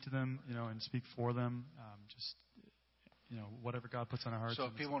speak to them, and speak for them. Whatever God puts on our hearts. So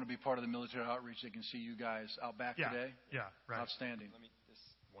if people want to be part of the military outreach, they can see you guys out back today? Yeah, right. Outstanding. It's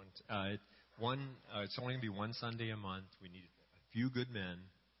only going to be one Sunday a month. We need a few good men.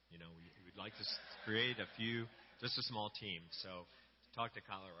 We'd like to create just a small team. So talk to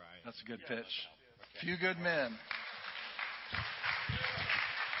Kyle or I. That's a good pitch. Okay. Few good men.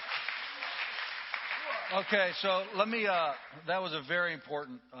 Okay, so let me, that was a very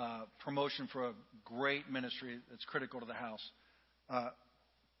important promotion for a great ministry that's critical to the house.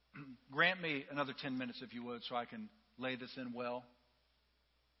 Grant me another 10 minutes, if you would, so I can lay this in well.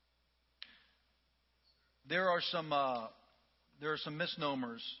 There are some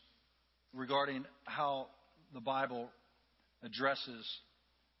misnomers regarding how the Bible addresses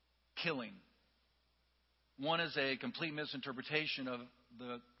killing. One is a complete misinterpretation of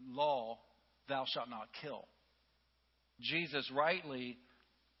the law, "Thou shalt not kill." Jesus rightly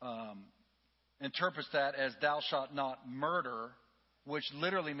interprets that as "Thou shalt not murder," which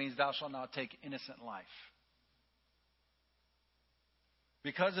literally means "Thou shalt not take innocent life."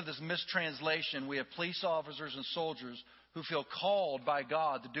 Because of this mistranslation, we have police officers and soldiers who feel called by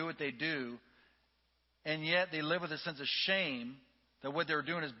God to do what they do, and yet they live with a sense of shame that what they're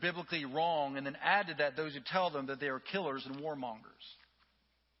doing is biblically wrong, and then add to that those who tell them that they are killers and warmongers.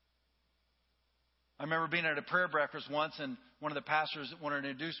 I remember being at a prayer breakfast once, and one of the pastors wanted to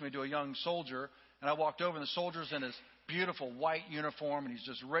introduce me to a young soldier, and I walked over, and the soldier's in his beautiful white uniform, and he's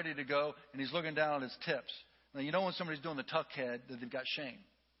just ready to go, and he's looking down at his tips. Now, when somebody's doing the tuck head, that they've got shame.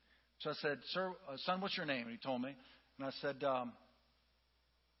 So I said, "Sir, son, what's your name?" And he told me. And I said,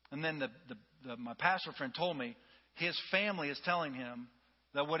 and then my pastor friend told me, his family is telling him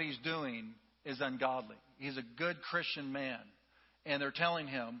that what he's doing is ungodly. He's a good Christian man. And they're telling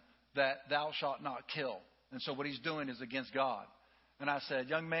him that thou shalt not kill. And so what he's doing is against God. And I said,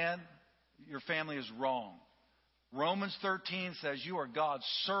 young man, your family is wrong. Romans 13 says you are God's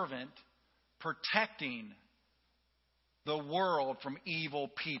servant protecting the world from evil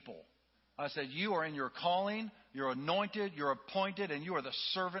people. I said, you are in your calling, you're anointed, you're appointed, and you are the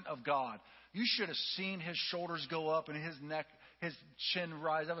servant of God. You should have seen his shoulders go up and his neck, his chin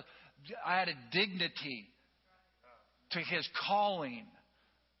rise up. I had a dignity to his calling.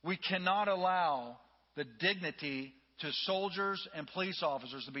 We cannot allow the dignity to soldiers and police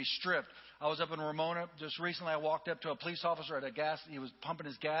officers to be stripped. I was up in Ramona just recently. I walked up to a police officer at a gas. He was pumping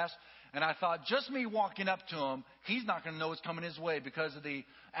his gas. And I thought, just me walking up to him, he's not going to know what's coming his way because of the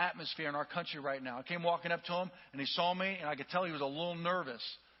atmosphere in our country right now. I came walking up to him, and he saw me, and I could tell he was a little nervous.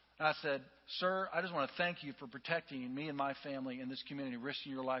 And I said, sir, I just want to thank you for protecting me and my family in this community,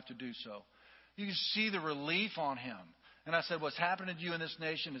 risking your life to do so. You can see the relief on him. And I said, what's happening to you in this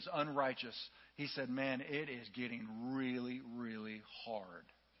nation is unrighteous. He said, man, it is getting really, really hard.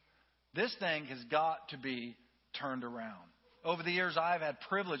 This thing has got to be turned around. Over the years, I've had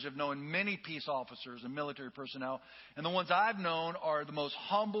privilege of knowing many peace officers and military personnel. And the ones I've known are the most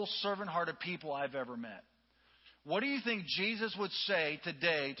humble, servant-hearted people I've ever met. What do you think Jesus would say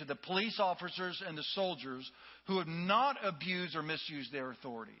today to the police officers and the soldiers who have not abused or misused their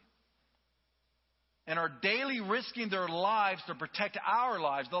authority and are daily risking their lives to protect our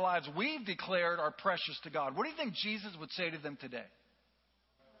lives, the lives we've declared are precious to God? What do you think Jesus would say to them today?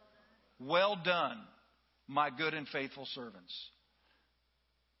 Well done, my good and faithful servants.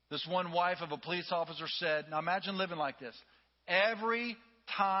 This one wife of a police officer said, now imagine living like this. Every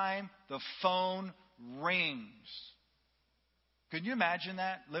time the phone rings. Can you imagine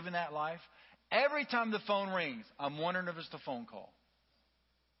that? Living that life? Every time the phone rings, I'm wondering if it's the phone call.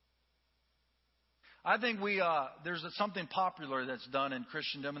 I think there's something popular that's done in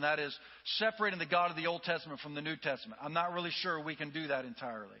Christendom, and that is separating the God of the Old Testament from the New Testament. I'm not really sure we can do that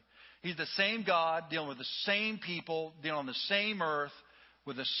entirely. He's the same God, dealing with the same people, dealing on the same earth,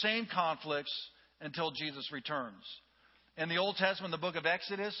 with the same conflicts until Jesus returns. In the Old Testament, the book of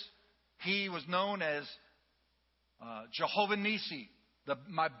Exodus, he was known as Jehovah Nissi,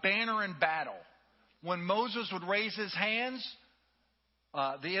 my banner in battle. When Moses would raise his hands,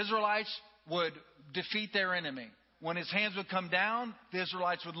 the Israelites would defeat their enemy. When his hands would come down, the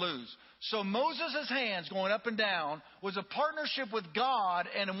Israelites would lose. So Moses' hands going up and down was a partnership with God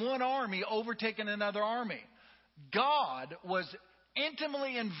and one army overtaking another army. God was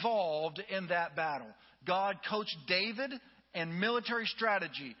intimately involved in that battle. God coached David in military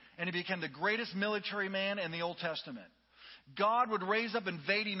strategy, and he became the greatest military man in the Old Testament. God would raise up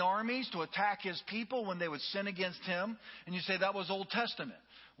invading armies to attack his people when they would sin against him. And you say that was Old Testament.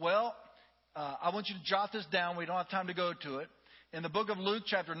 Well, I want you to jot this down. We don't have time to go to it. In the book of Luke,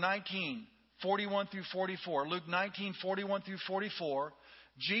 chapter 19, 41 through 44, Luke 19, 41 through 44,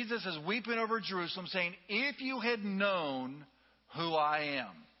 Jesus is weeping over Jerusalem saying, if you had known who I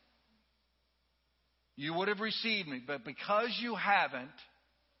am, you would have received me. But because you haven't,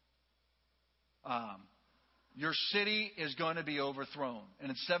 your city is going to be overthrown. And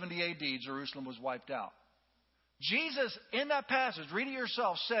in 70 AD, Jerusalem was wiped out. Jesus, in that passage, read it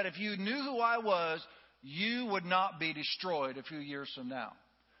yourself, said, if you knew who I was, you would not be destroyed a few years from now.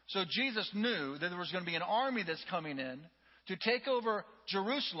 So Jesus knew that there was going to be an army that's coming in to take over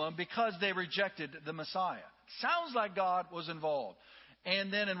Jerusalem because they rejected the Messiah. Sounds like God was involved.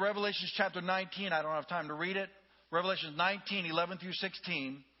 And then in Revelation chapter 19, I don't have time to read it, Revelation 19, 11 through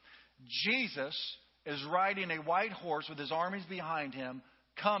 16, Jesus is riding a white horse with his armies behind him,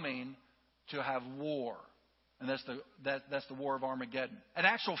 coming to have war. And that's the war of Armageddon. An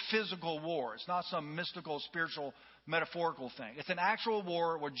actual physical war. It's not some mystical, spiritual, metaphorical thing. It's an actual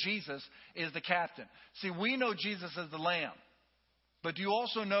war where Jesus is the captain. See, we know Jesus as the Lamb. But do you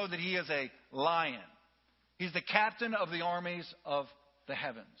also know that he is a lion? He's the captain of the armies of the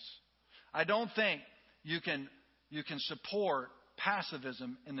heavens. I don't think you can support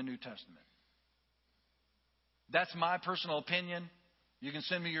pacifism in the New Testament. That's my personal opinion. You can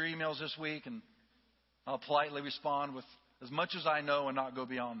send me your emails this week and I'll politely respond with as much as I know and not go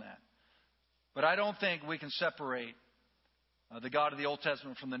beyond that. But I don't think we can separate the God of the Old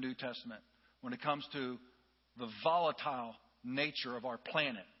Testament from the New Testament when it comes to the volatile nature of our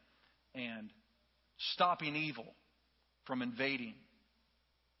planet and stopping evil from invading.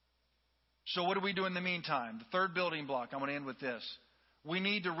 So what do we do in the meantime? The third building block, I'm going to end with this. We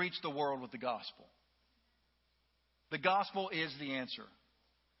need to reach the world with the gospel. The gospel is the answer.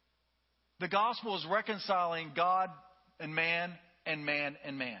 The gospel is reconciling God and man and man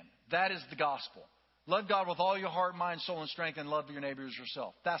and man. That is the gospel. Love God with all your heart, mind, soul, and strength, and love your neighbor as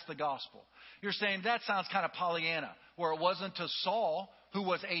yourself. That's the gospel. You're saying that sounds kind of Pollyanna, where it wasn't to Saul, who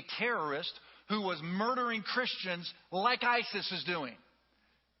was a terrorist, who was murdering Christians like ISIS is doing.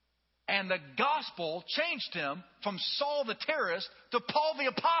 And the gospel changed him from Saul the terrorist to Paul the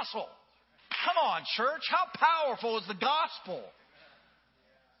apostle. Come on, church. How powerful is the gospel?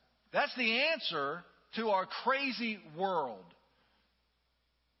 That's the answer to our crazy world.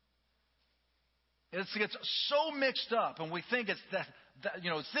 It gets so mixed up, and we think it's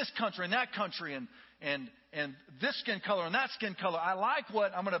it's this country and that country and this skin color and that skin color. I like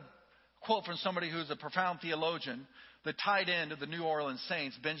what I'm going to quote from somebody who's a profound theologian, the tight end of the New Orleans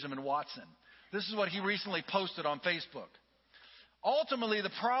Saints, Benjamin Watson. This is what he recently posted on Facebook. Ultimately,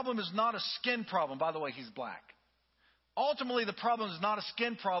 the problem is not a skin problem. By the way, he's black. Ultimately, the problem is not a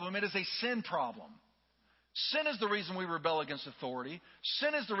skin problem. It is a sin problem. Sin is the reason we rebel against authority.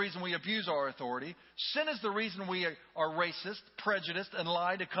 Sin is the reason we abuse our authority. Sin is the reason we are racist, prejudiced, and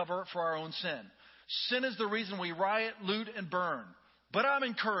lie to cover for our own sin. Sin is the reason we riot, loot, and burn. But I'm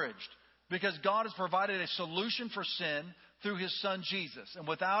encouraged because God has provided a solution for sin through His Son Jesus. And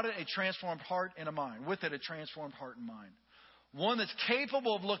without it, a transformed heart and a mind. With it, a transformed heart and mind. One that's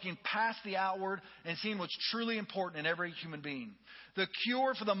capable of looking past the outward and seeing what's truly important in every human being. The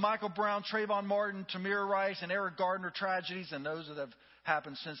cure for the Michael Brown, Trayvon Martin, Tamir Rice, and Eric Gardner tragedies, and those that have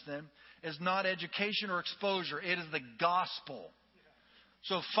happened since then, is not education or exposure. It is the gospel.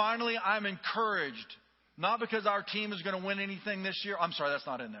 So finally, I'm encouraged. Not because our team is going to win anything this year. I'm sorry, that's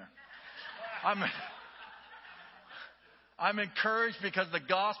not in there. I'm encouraged because the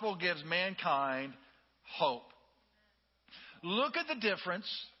gospel gives mankind hope. Look at the difference.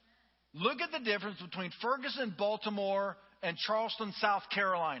 Look at the difference between Ferguson, Baltimore, and Charleston, South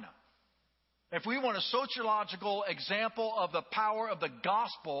Carolina. If we want a sociological example of the power of the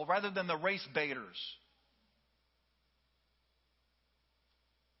gospel rather than the race baiters.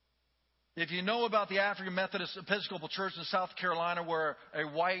 If you know about the African Methodist Episcopal Church in South Carolina, where a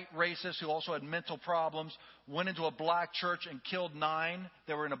white racist who also had mental problems went into a black church and killed 9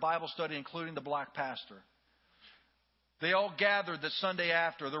 that were in a Bible study, including the black pastor. They all gathered the Sunday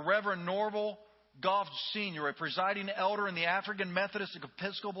after. The Reverend Norval Goff Sr., a presiding elder in the African Methodist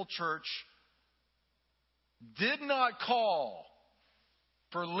Episcopal Church, did not call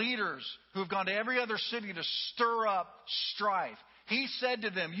for leaders who have gone to every other city to stir up strife. He said to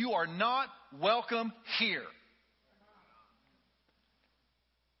them, "You are not welcome here."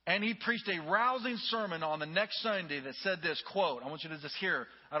 And he preached a rousing sermon on the next Sunday that said this, quote, I want you to just hear.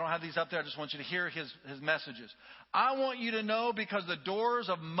 I don't have these up there. I just want you to hear his messages. "I want you to know because the doors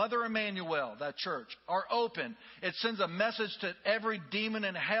of Mother Emanuel, that church, are open. It sends a message to every demon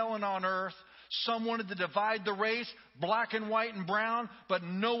in hell and on earth. Some wanted to divide the race, black and white and brown, but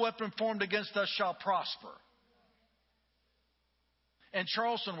no weapon formed against us shall prosper." And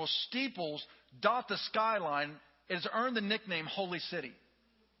Charleston, where steeples dot the skyline, it has earned the nickname Holy City.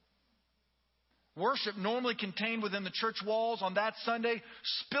 Worship normally contained within the church walls on that Sunday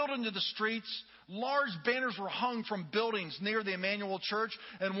spilled into the streets. Large banners were hung from buildings near the Emmanuel Church,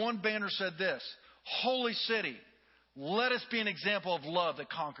 and one banner said this, "Holy City, let us be an example of love that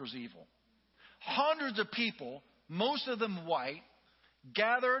conquers evil." Hundreds of people, most of them white,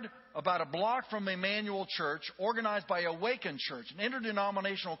 gathered about a block from Emmanuel Church, organized by Awaken Church, an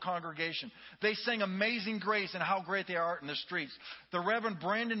interdenominational congregation. They sang Amazing Grace and How Great They Are in the streets. The Reverend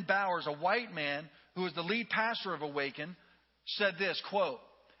Brandon Bowers, a white man who is the lead pastor of Awaken, said this, quote,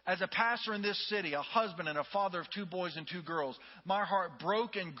 "As a pastor in this city, a husband and a father of 2 boys and 2 girls, my heart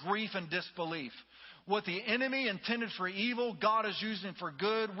broke in grief and disbelief. What the enemy intended for evil, God is using for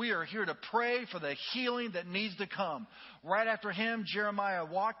good. We are here to pray for the healing that needs to come." Right after him, Jeremiah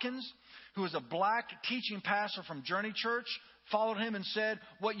Watkins, who is a black teaching pastor from Journey Church, followed him and said,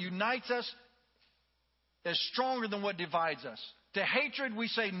 "What unites us is stronger than what divides us. To hatred, we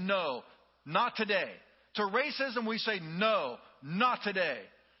say no, not today. To racism, we say no, not today."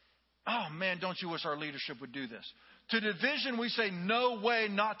 Oh man, don't you wish our leadership would do this? To division, we say no way,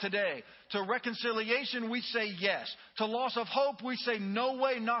 not today. To reconciliation, we say yes. To loss of hope, we say no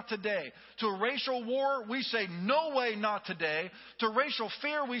way, not today. To racial war, we say no way, not today. To racial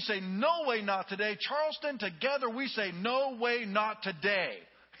fear, we say no way, not today. Charleston, together, we say no way, not today.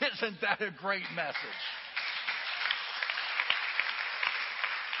 Isn't that a great message?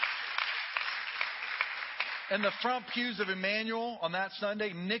 In the front pews of Emmanuel on that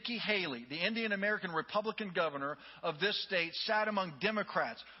Sunday, Nikki Haley, the Indian-American Republican governor of this state, sat among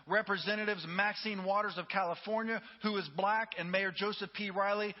Democrats, Representatives Maxine Waters of California, who is black, and Mayor Joseph P.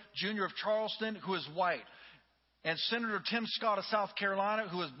 Riley, Jr. of Charleston, who is white, and Senator Tim Scott of South Carolina,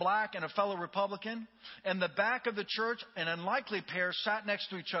 who is black and a fellow Republican. In the back of the church, an unlikely pair sat next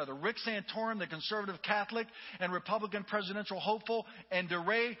to each other. Rick Santorum, the conservative Catholic and Republican presidential hopeful, and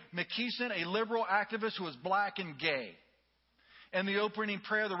DeRay McKeeson, a liberal activist who is black and gay. In the opening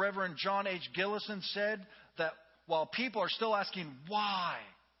prayer, the Reverend John H. Gillison said that while people are still asking why,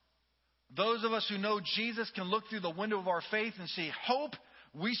 those of us who know Jesus can look through the window of our faith and see hope.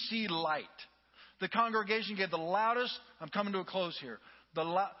 We see light. The congregation gave the loudest, I'm coming to a close here.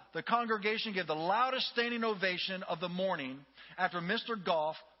 The congregation gave the loudest standing ovation of the morning after Mr.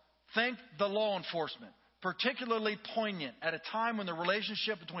 Goff thanked the law enforcement, particularly poignant at a time when the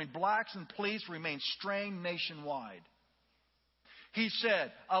relationship between blacks and police remains strained nationwide. He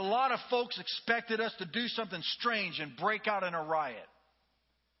said, a lot of folks expected us to do something strange and break out in a riot.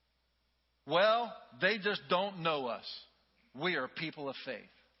 Well, they just don't know us. We are people of faith.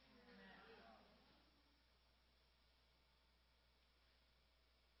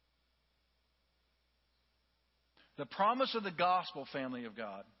 The promise of the gospel, family of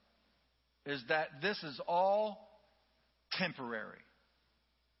God, is that this is all temporary.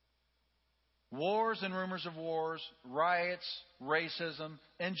 Wars and rumors of wars, riots, racism,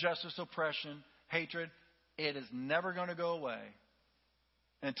 injustice, oppression, hatred, it is never going to go away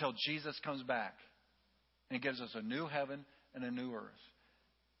until Jesus comes back and gives us a new heaven and a new earth.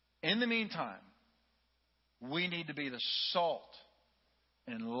 In the meantime, we need to be the salt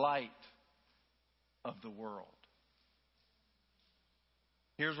and light of the world.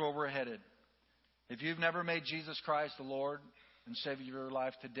 Here's where we're headed. If you've never made Jesus Christ the Lord and Savior of your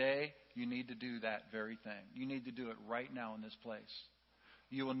life today, you need to do that very thing. You need to do it right now in this place.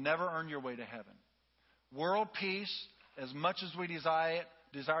 You will never earn your way to heaven. World peace, as much as we desire,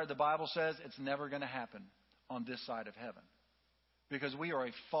 the Bible says it's never going to happen on this side of heaven. Because we are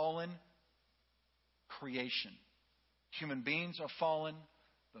a fallen creation. Human beings are fallen.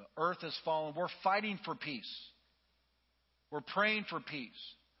 The earth is fallen. We're fighting for peace. We're praying for peace.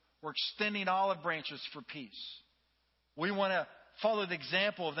 We're extending olive branches for peace. We want to follow the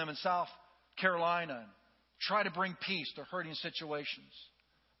example of them in South Carolina and try to bring peace to hurting situations.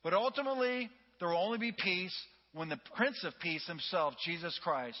 But ultimately, there will only be peace when the Prince of Peace himself, Jesus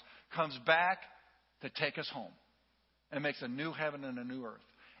Christ, comes back to take us home and makes a new heaven and a new earth.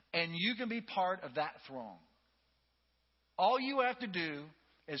 And you can be part of that throng. All you have to do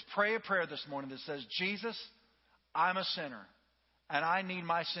is pray a prayer this morning that says, Jesus, I'm a sinner, and I need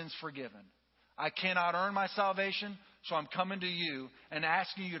my sins forgiven. I cannot earn my salvation, so I'm coming to you and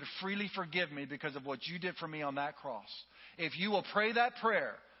asking you to freely forgive me because of what you did for me on that cross. If you will pray that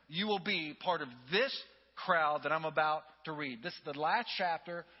prayer, you will be part of this crowd that I'm about to read. This is the last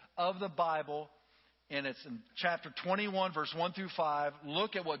chapter of the Bible, and it's in chapter 21, verse 1 through 5.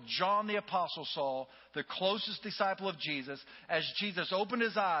 Look at what John the Apostle saw, the closest disciple of Jesus, as Jesus opened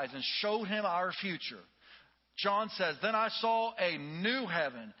his eyes and showed him our future. John says, then I saw a new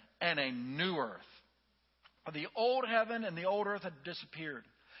heaven and a new earth. The old heaven and the old earth had disappeared,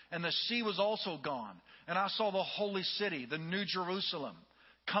 and the sea was also gone. And I saw the holy city, the new Jerusalem,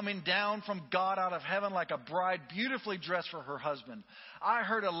 coming down from God out of heaven like a bride beautifully dressed for her husband. I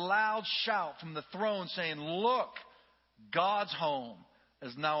heard a loud shout from the throne saying, look, God's home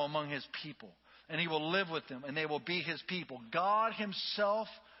is now among his people, and he will live with them, and they will be his people. God himself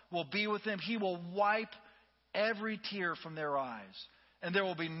will be with them. He will wipe every tear from their eyes, and there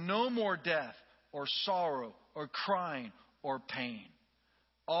will be no more death or sorrow or crying or pain.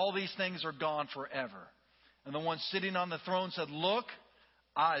 All these things are gone forever. And the one sitting on the throne said, look,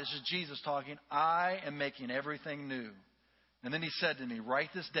 this is Jesus talking, I am making everything new. And then he said to me,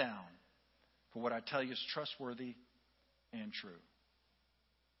 write this down, for what I tell you is trustworthy and true.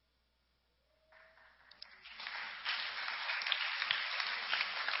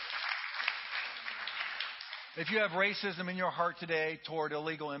 If you have racism in your heart today toward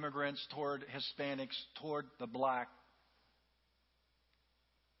illegal immigrants, toward Hispanics, toward the black,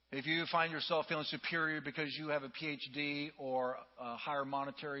 if you find yourself feeling superior because you have a PhD or a higher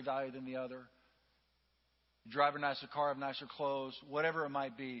monetary value than the other, you drive a nicer car, have nicer clothes, whatever it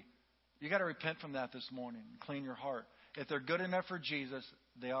might be, you got to repent from that this morning and clean your heart. If they're good enough for Jesus,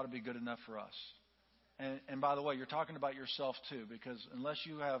 they ought to be good enough for us. And by the way, you're talking about yourself too, because unless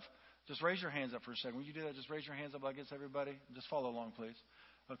you have... Just raise your hands up for a second. Will you do that? Just raise your hands up against everybody. Just follow along, please.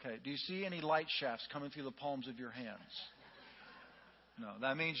 Okay. Do you see any light shafts coming through the palms of your hands? No.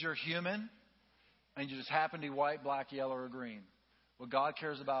 That means you're human. and you just happen to be white, black, yellow, or green. What God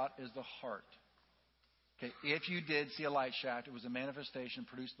cares about is the heart. Okay, if you did see a light shaft, it was a manifestation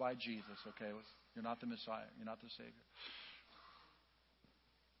produced by Jesus. Okay, you're not the Messiah. You're not the Savior.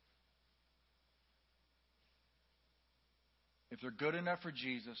 If they're good enough for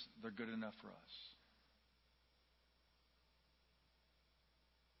Jesus, they're good enough for us.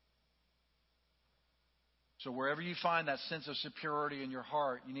 So wherever you find that sense of superiority in your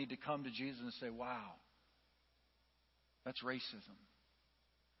heart, you need to come to Jesus and say, wow, that's racism.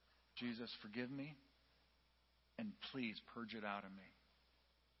 Jesus, forgive me, and please purge it out of me.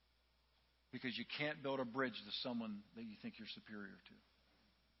 Because you can't build a bridge to someone that you think you're superior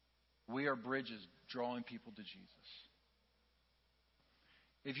to. We are bridges drawing people to Jesus.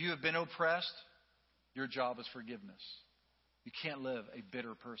 If you have been oppressed, your job is forgiveness. You can't live a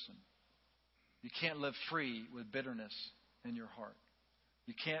bitter person. You can't live free with bitterness in your heart.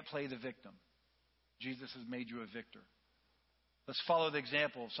 You can't play the victim. Jesus has made you a victor. Let's follow the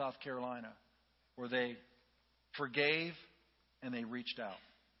example of South Carolina, where they forgave and they reached out.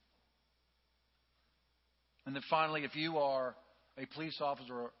 And then finally, if you are a police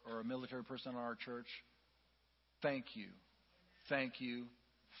officer or a military person in our church, thank you. Thank you.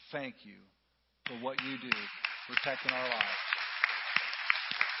 Thank you for what you do protecting our lives.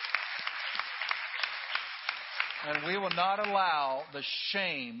 And we will not allow the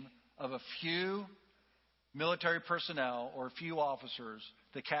shame of a few military personnel or a few officers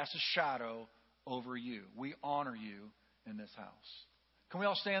to cast a shadow over you. We honor you in this house. Can we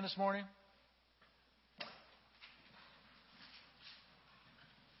all stand this morning?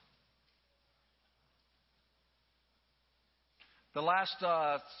 The last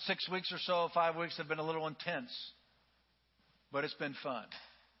 6 weeks or so, 5 weeks have been a little intense, but it's been fun.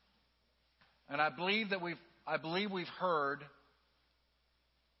 And I believe we've heard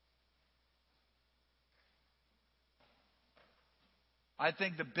I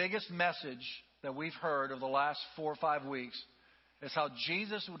think the biggest message that we've heard over the last 4 or 5 weeks is how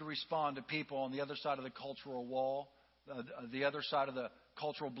Jesus would respond to people on the other side of the cultural wall, the other side of the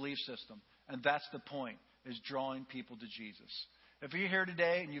cultural belief system. And that's the point, is drawing people to Jesus. If you're here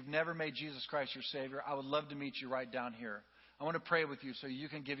today and you've never made Jesus Christ your Savior, I would love to meet you right down here. I want to pray with you so you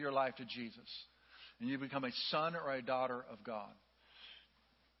can give your life to Jesus and you become a son or a daughter of God.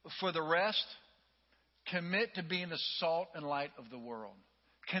 For the rest, commit to being the salt and light of the world.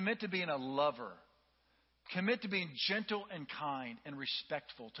 Commit to being a lover. Commit to being gentle and kind and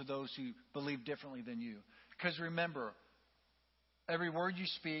respectful to those who believe differently than you. Because remember, every word you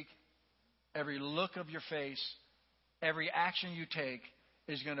speak, every look of your face, every action you take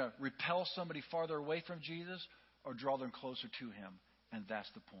is going to repel somebody farther away from Jesus or draw them closer to Him. And that's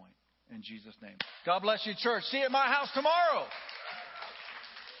the point. In Jesus' name. God bless you, church. See you at my house tomorrow.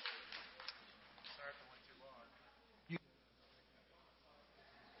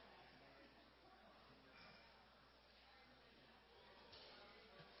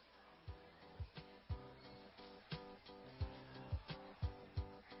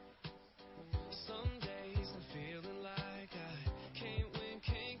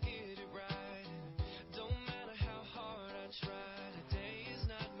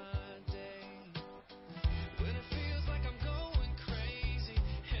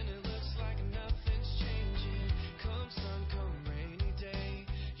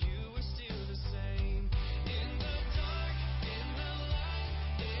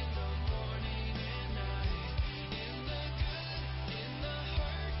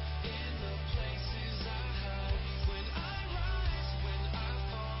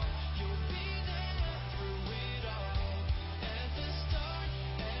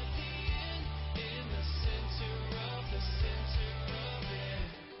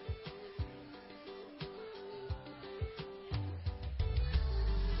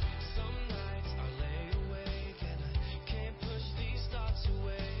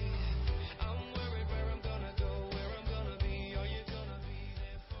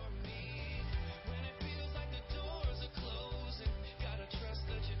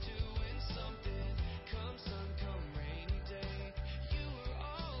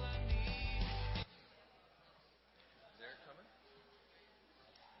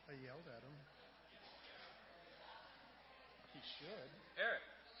 Should. Eric.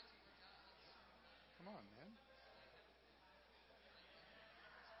 Come on, man.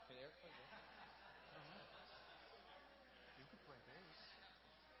 Can Eric play bass? I don't know. You can play bass.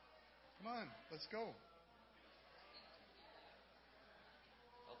 Come on, let's go.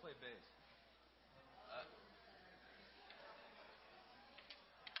 I'll play bass.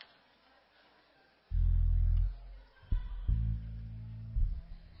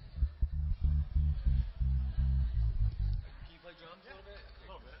 drums a little bit? A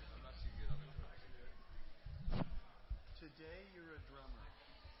little bit. I'm not too good on the drums. Today you're a drummer.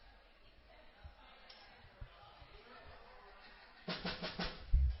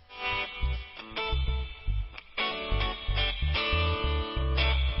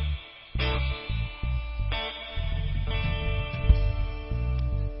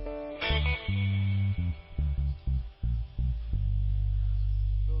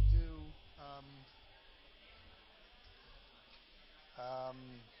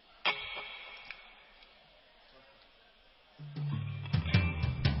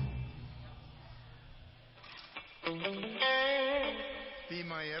 Be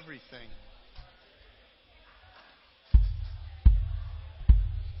my everything.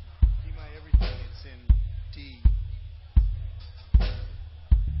 Be my everything. It's in D.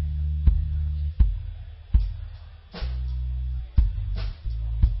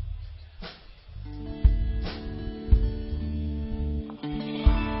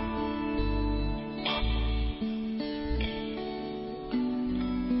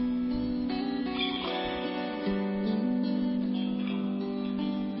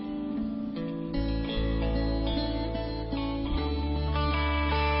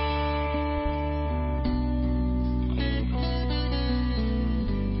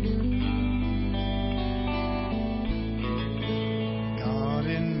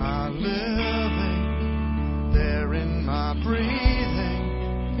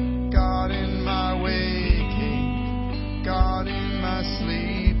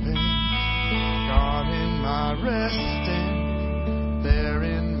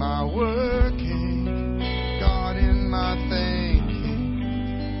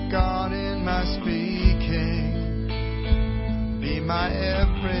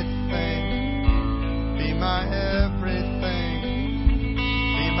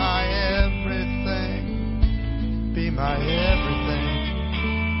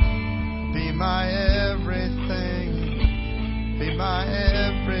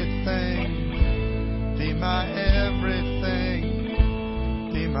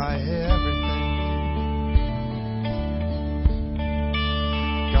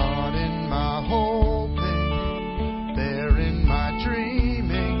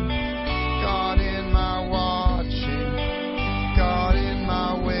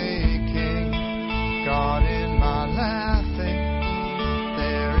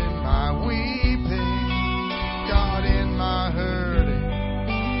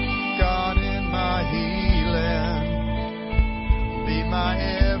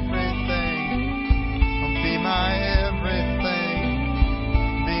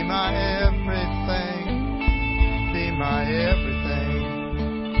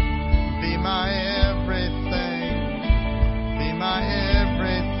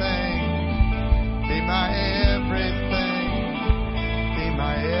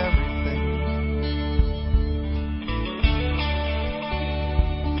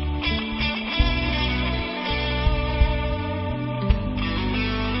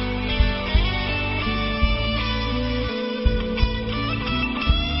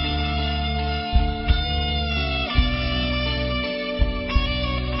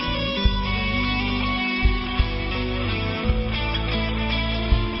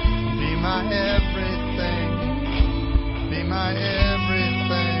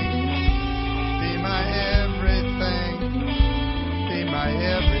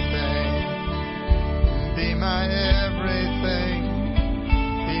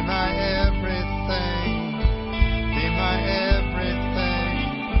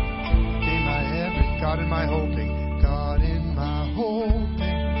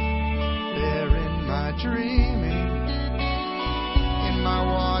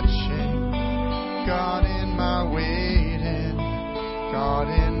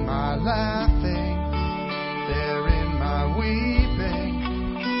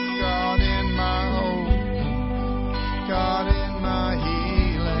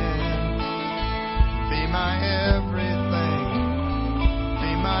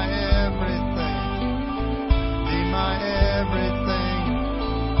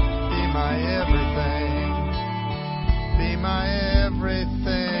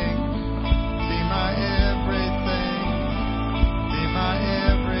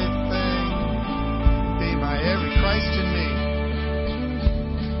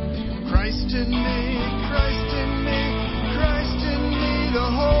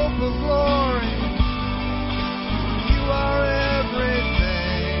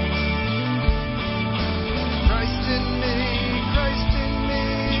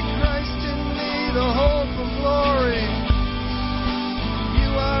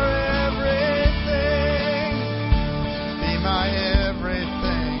 My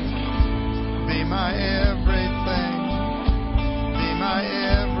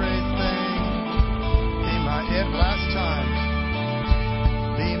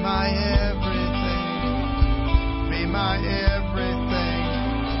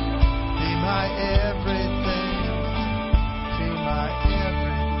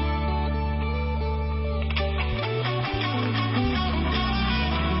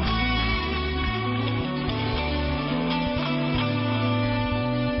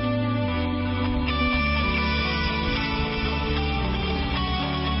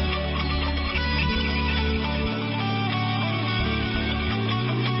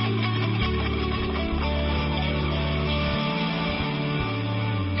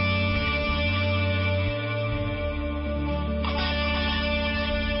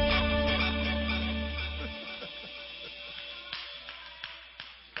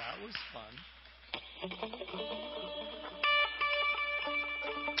Ooh,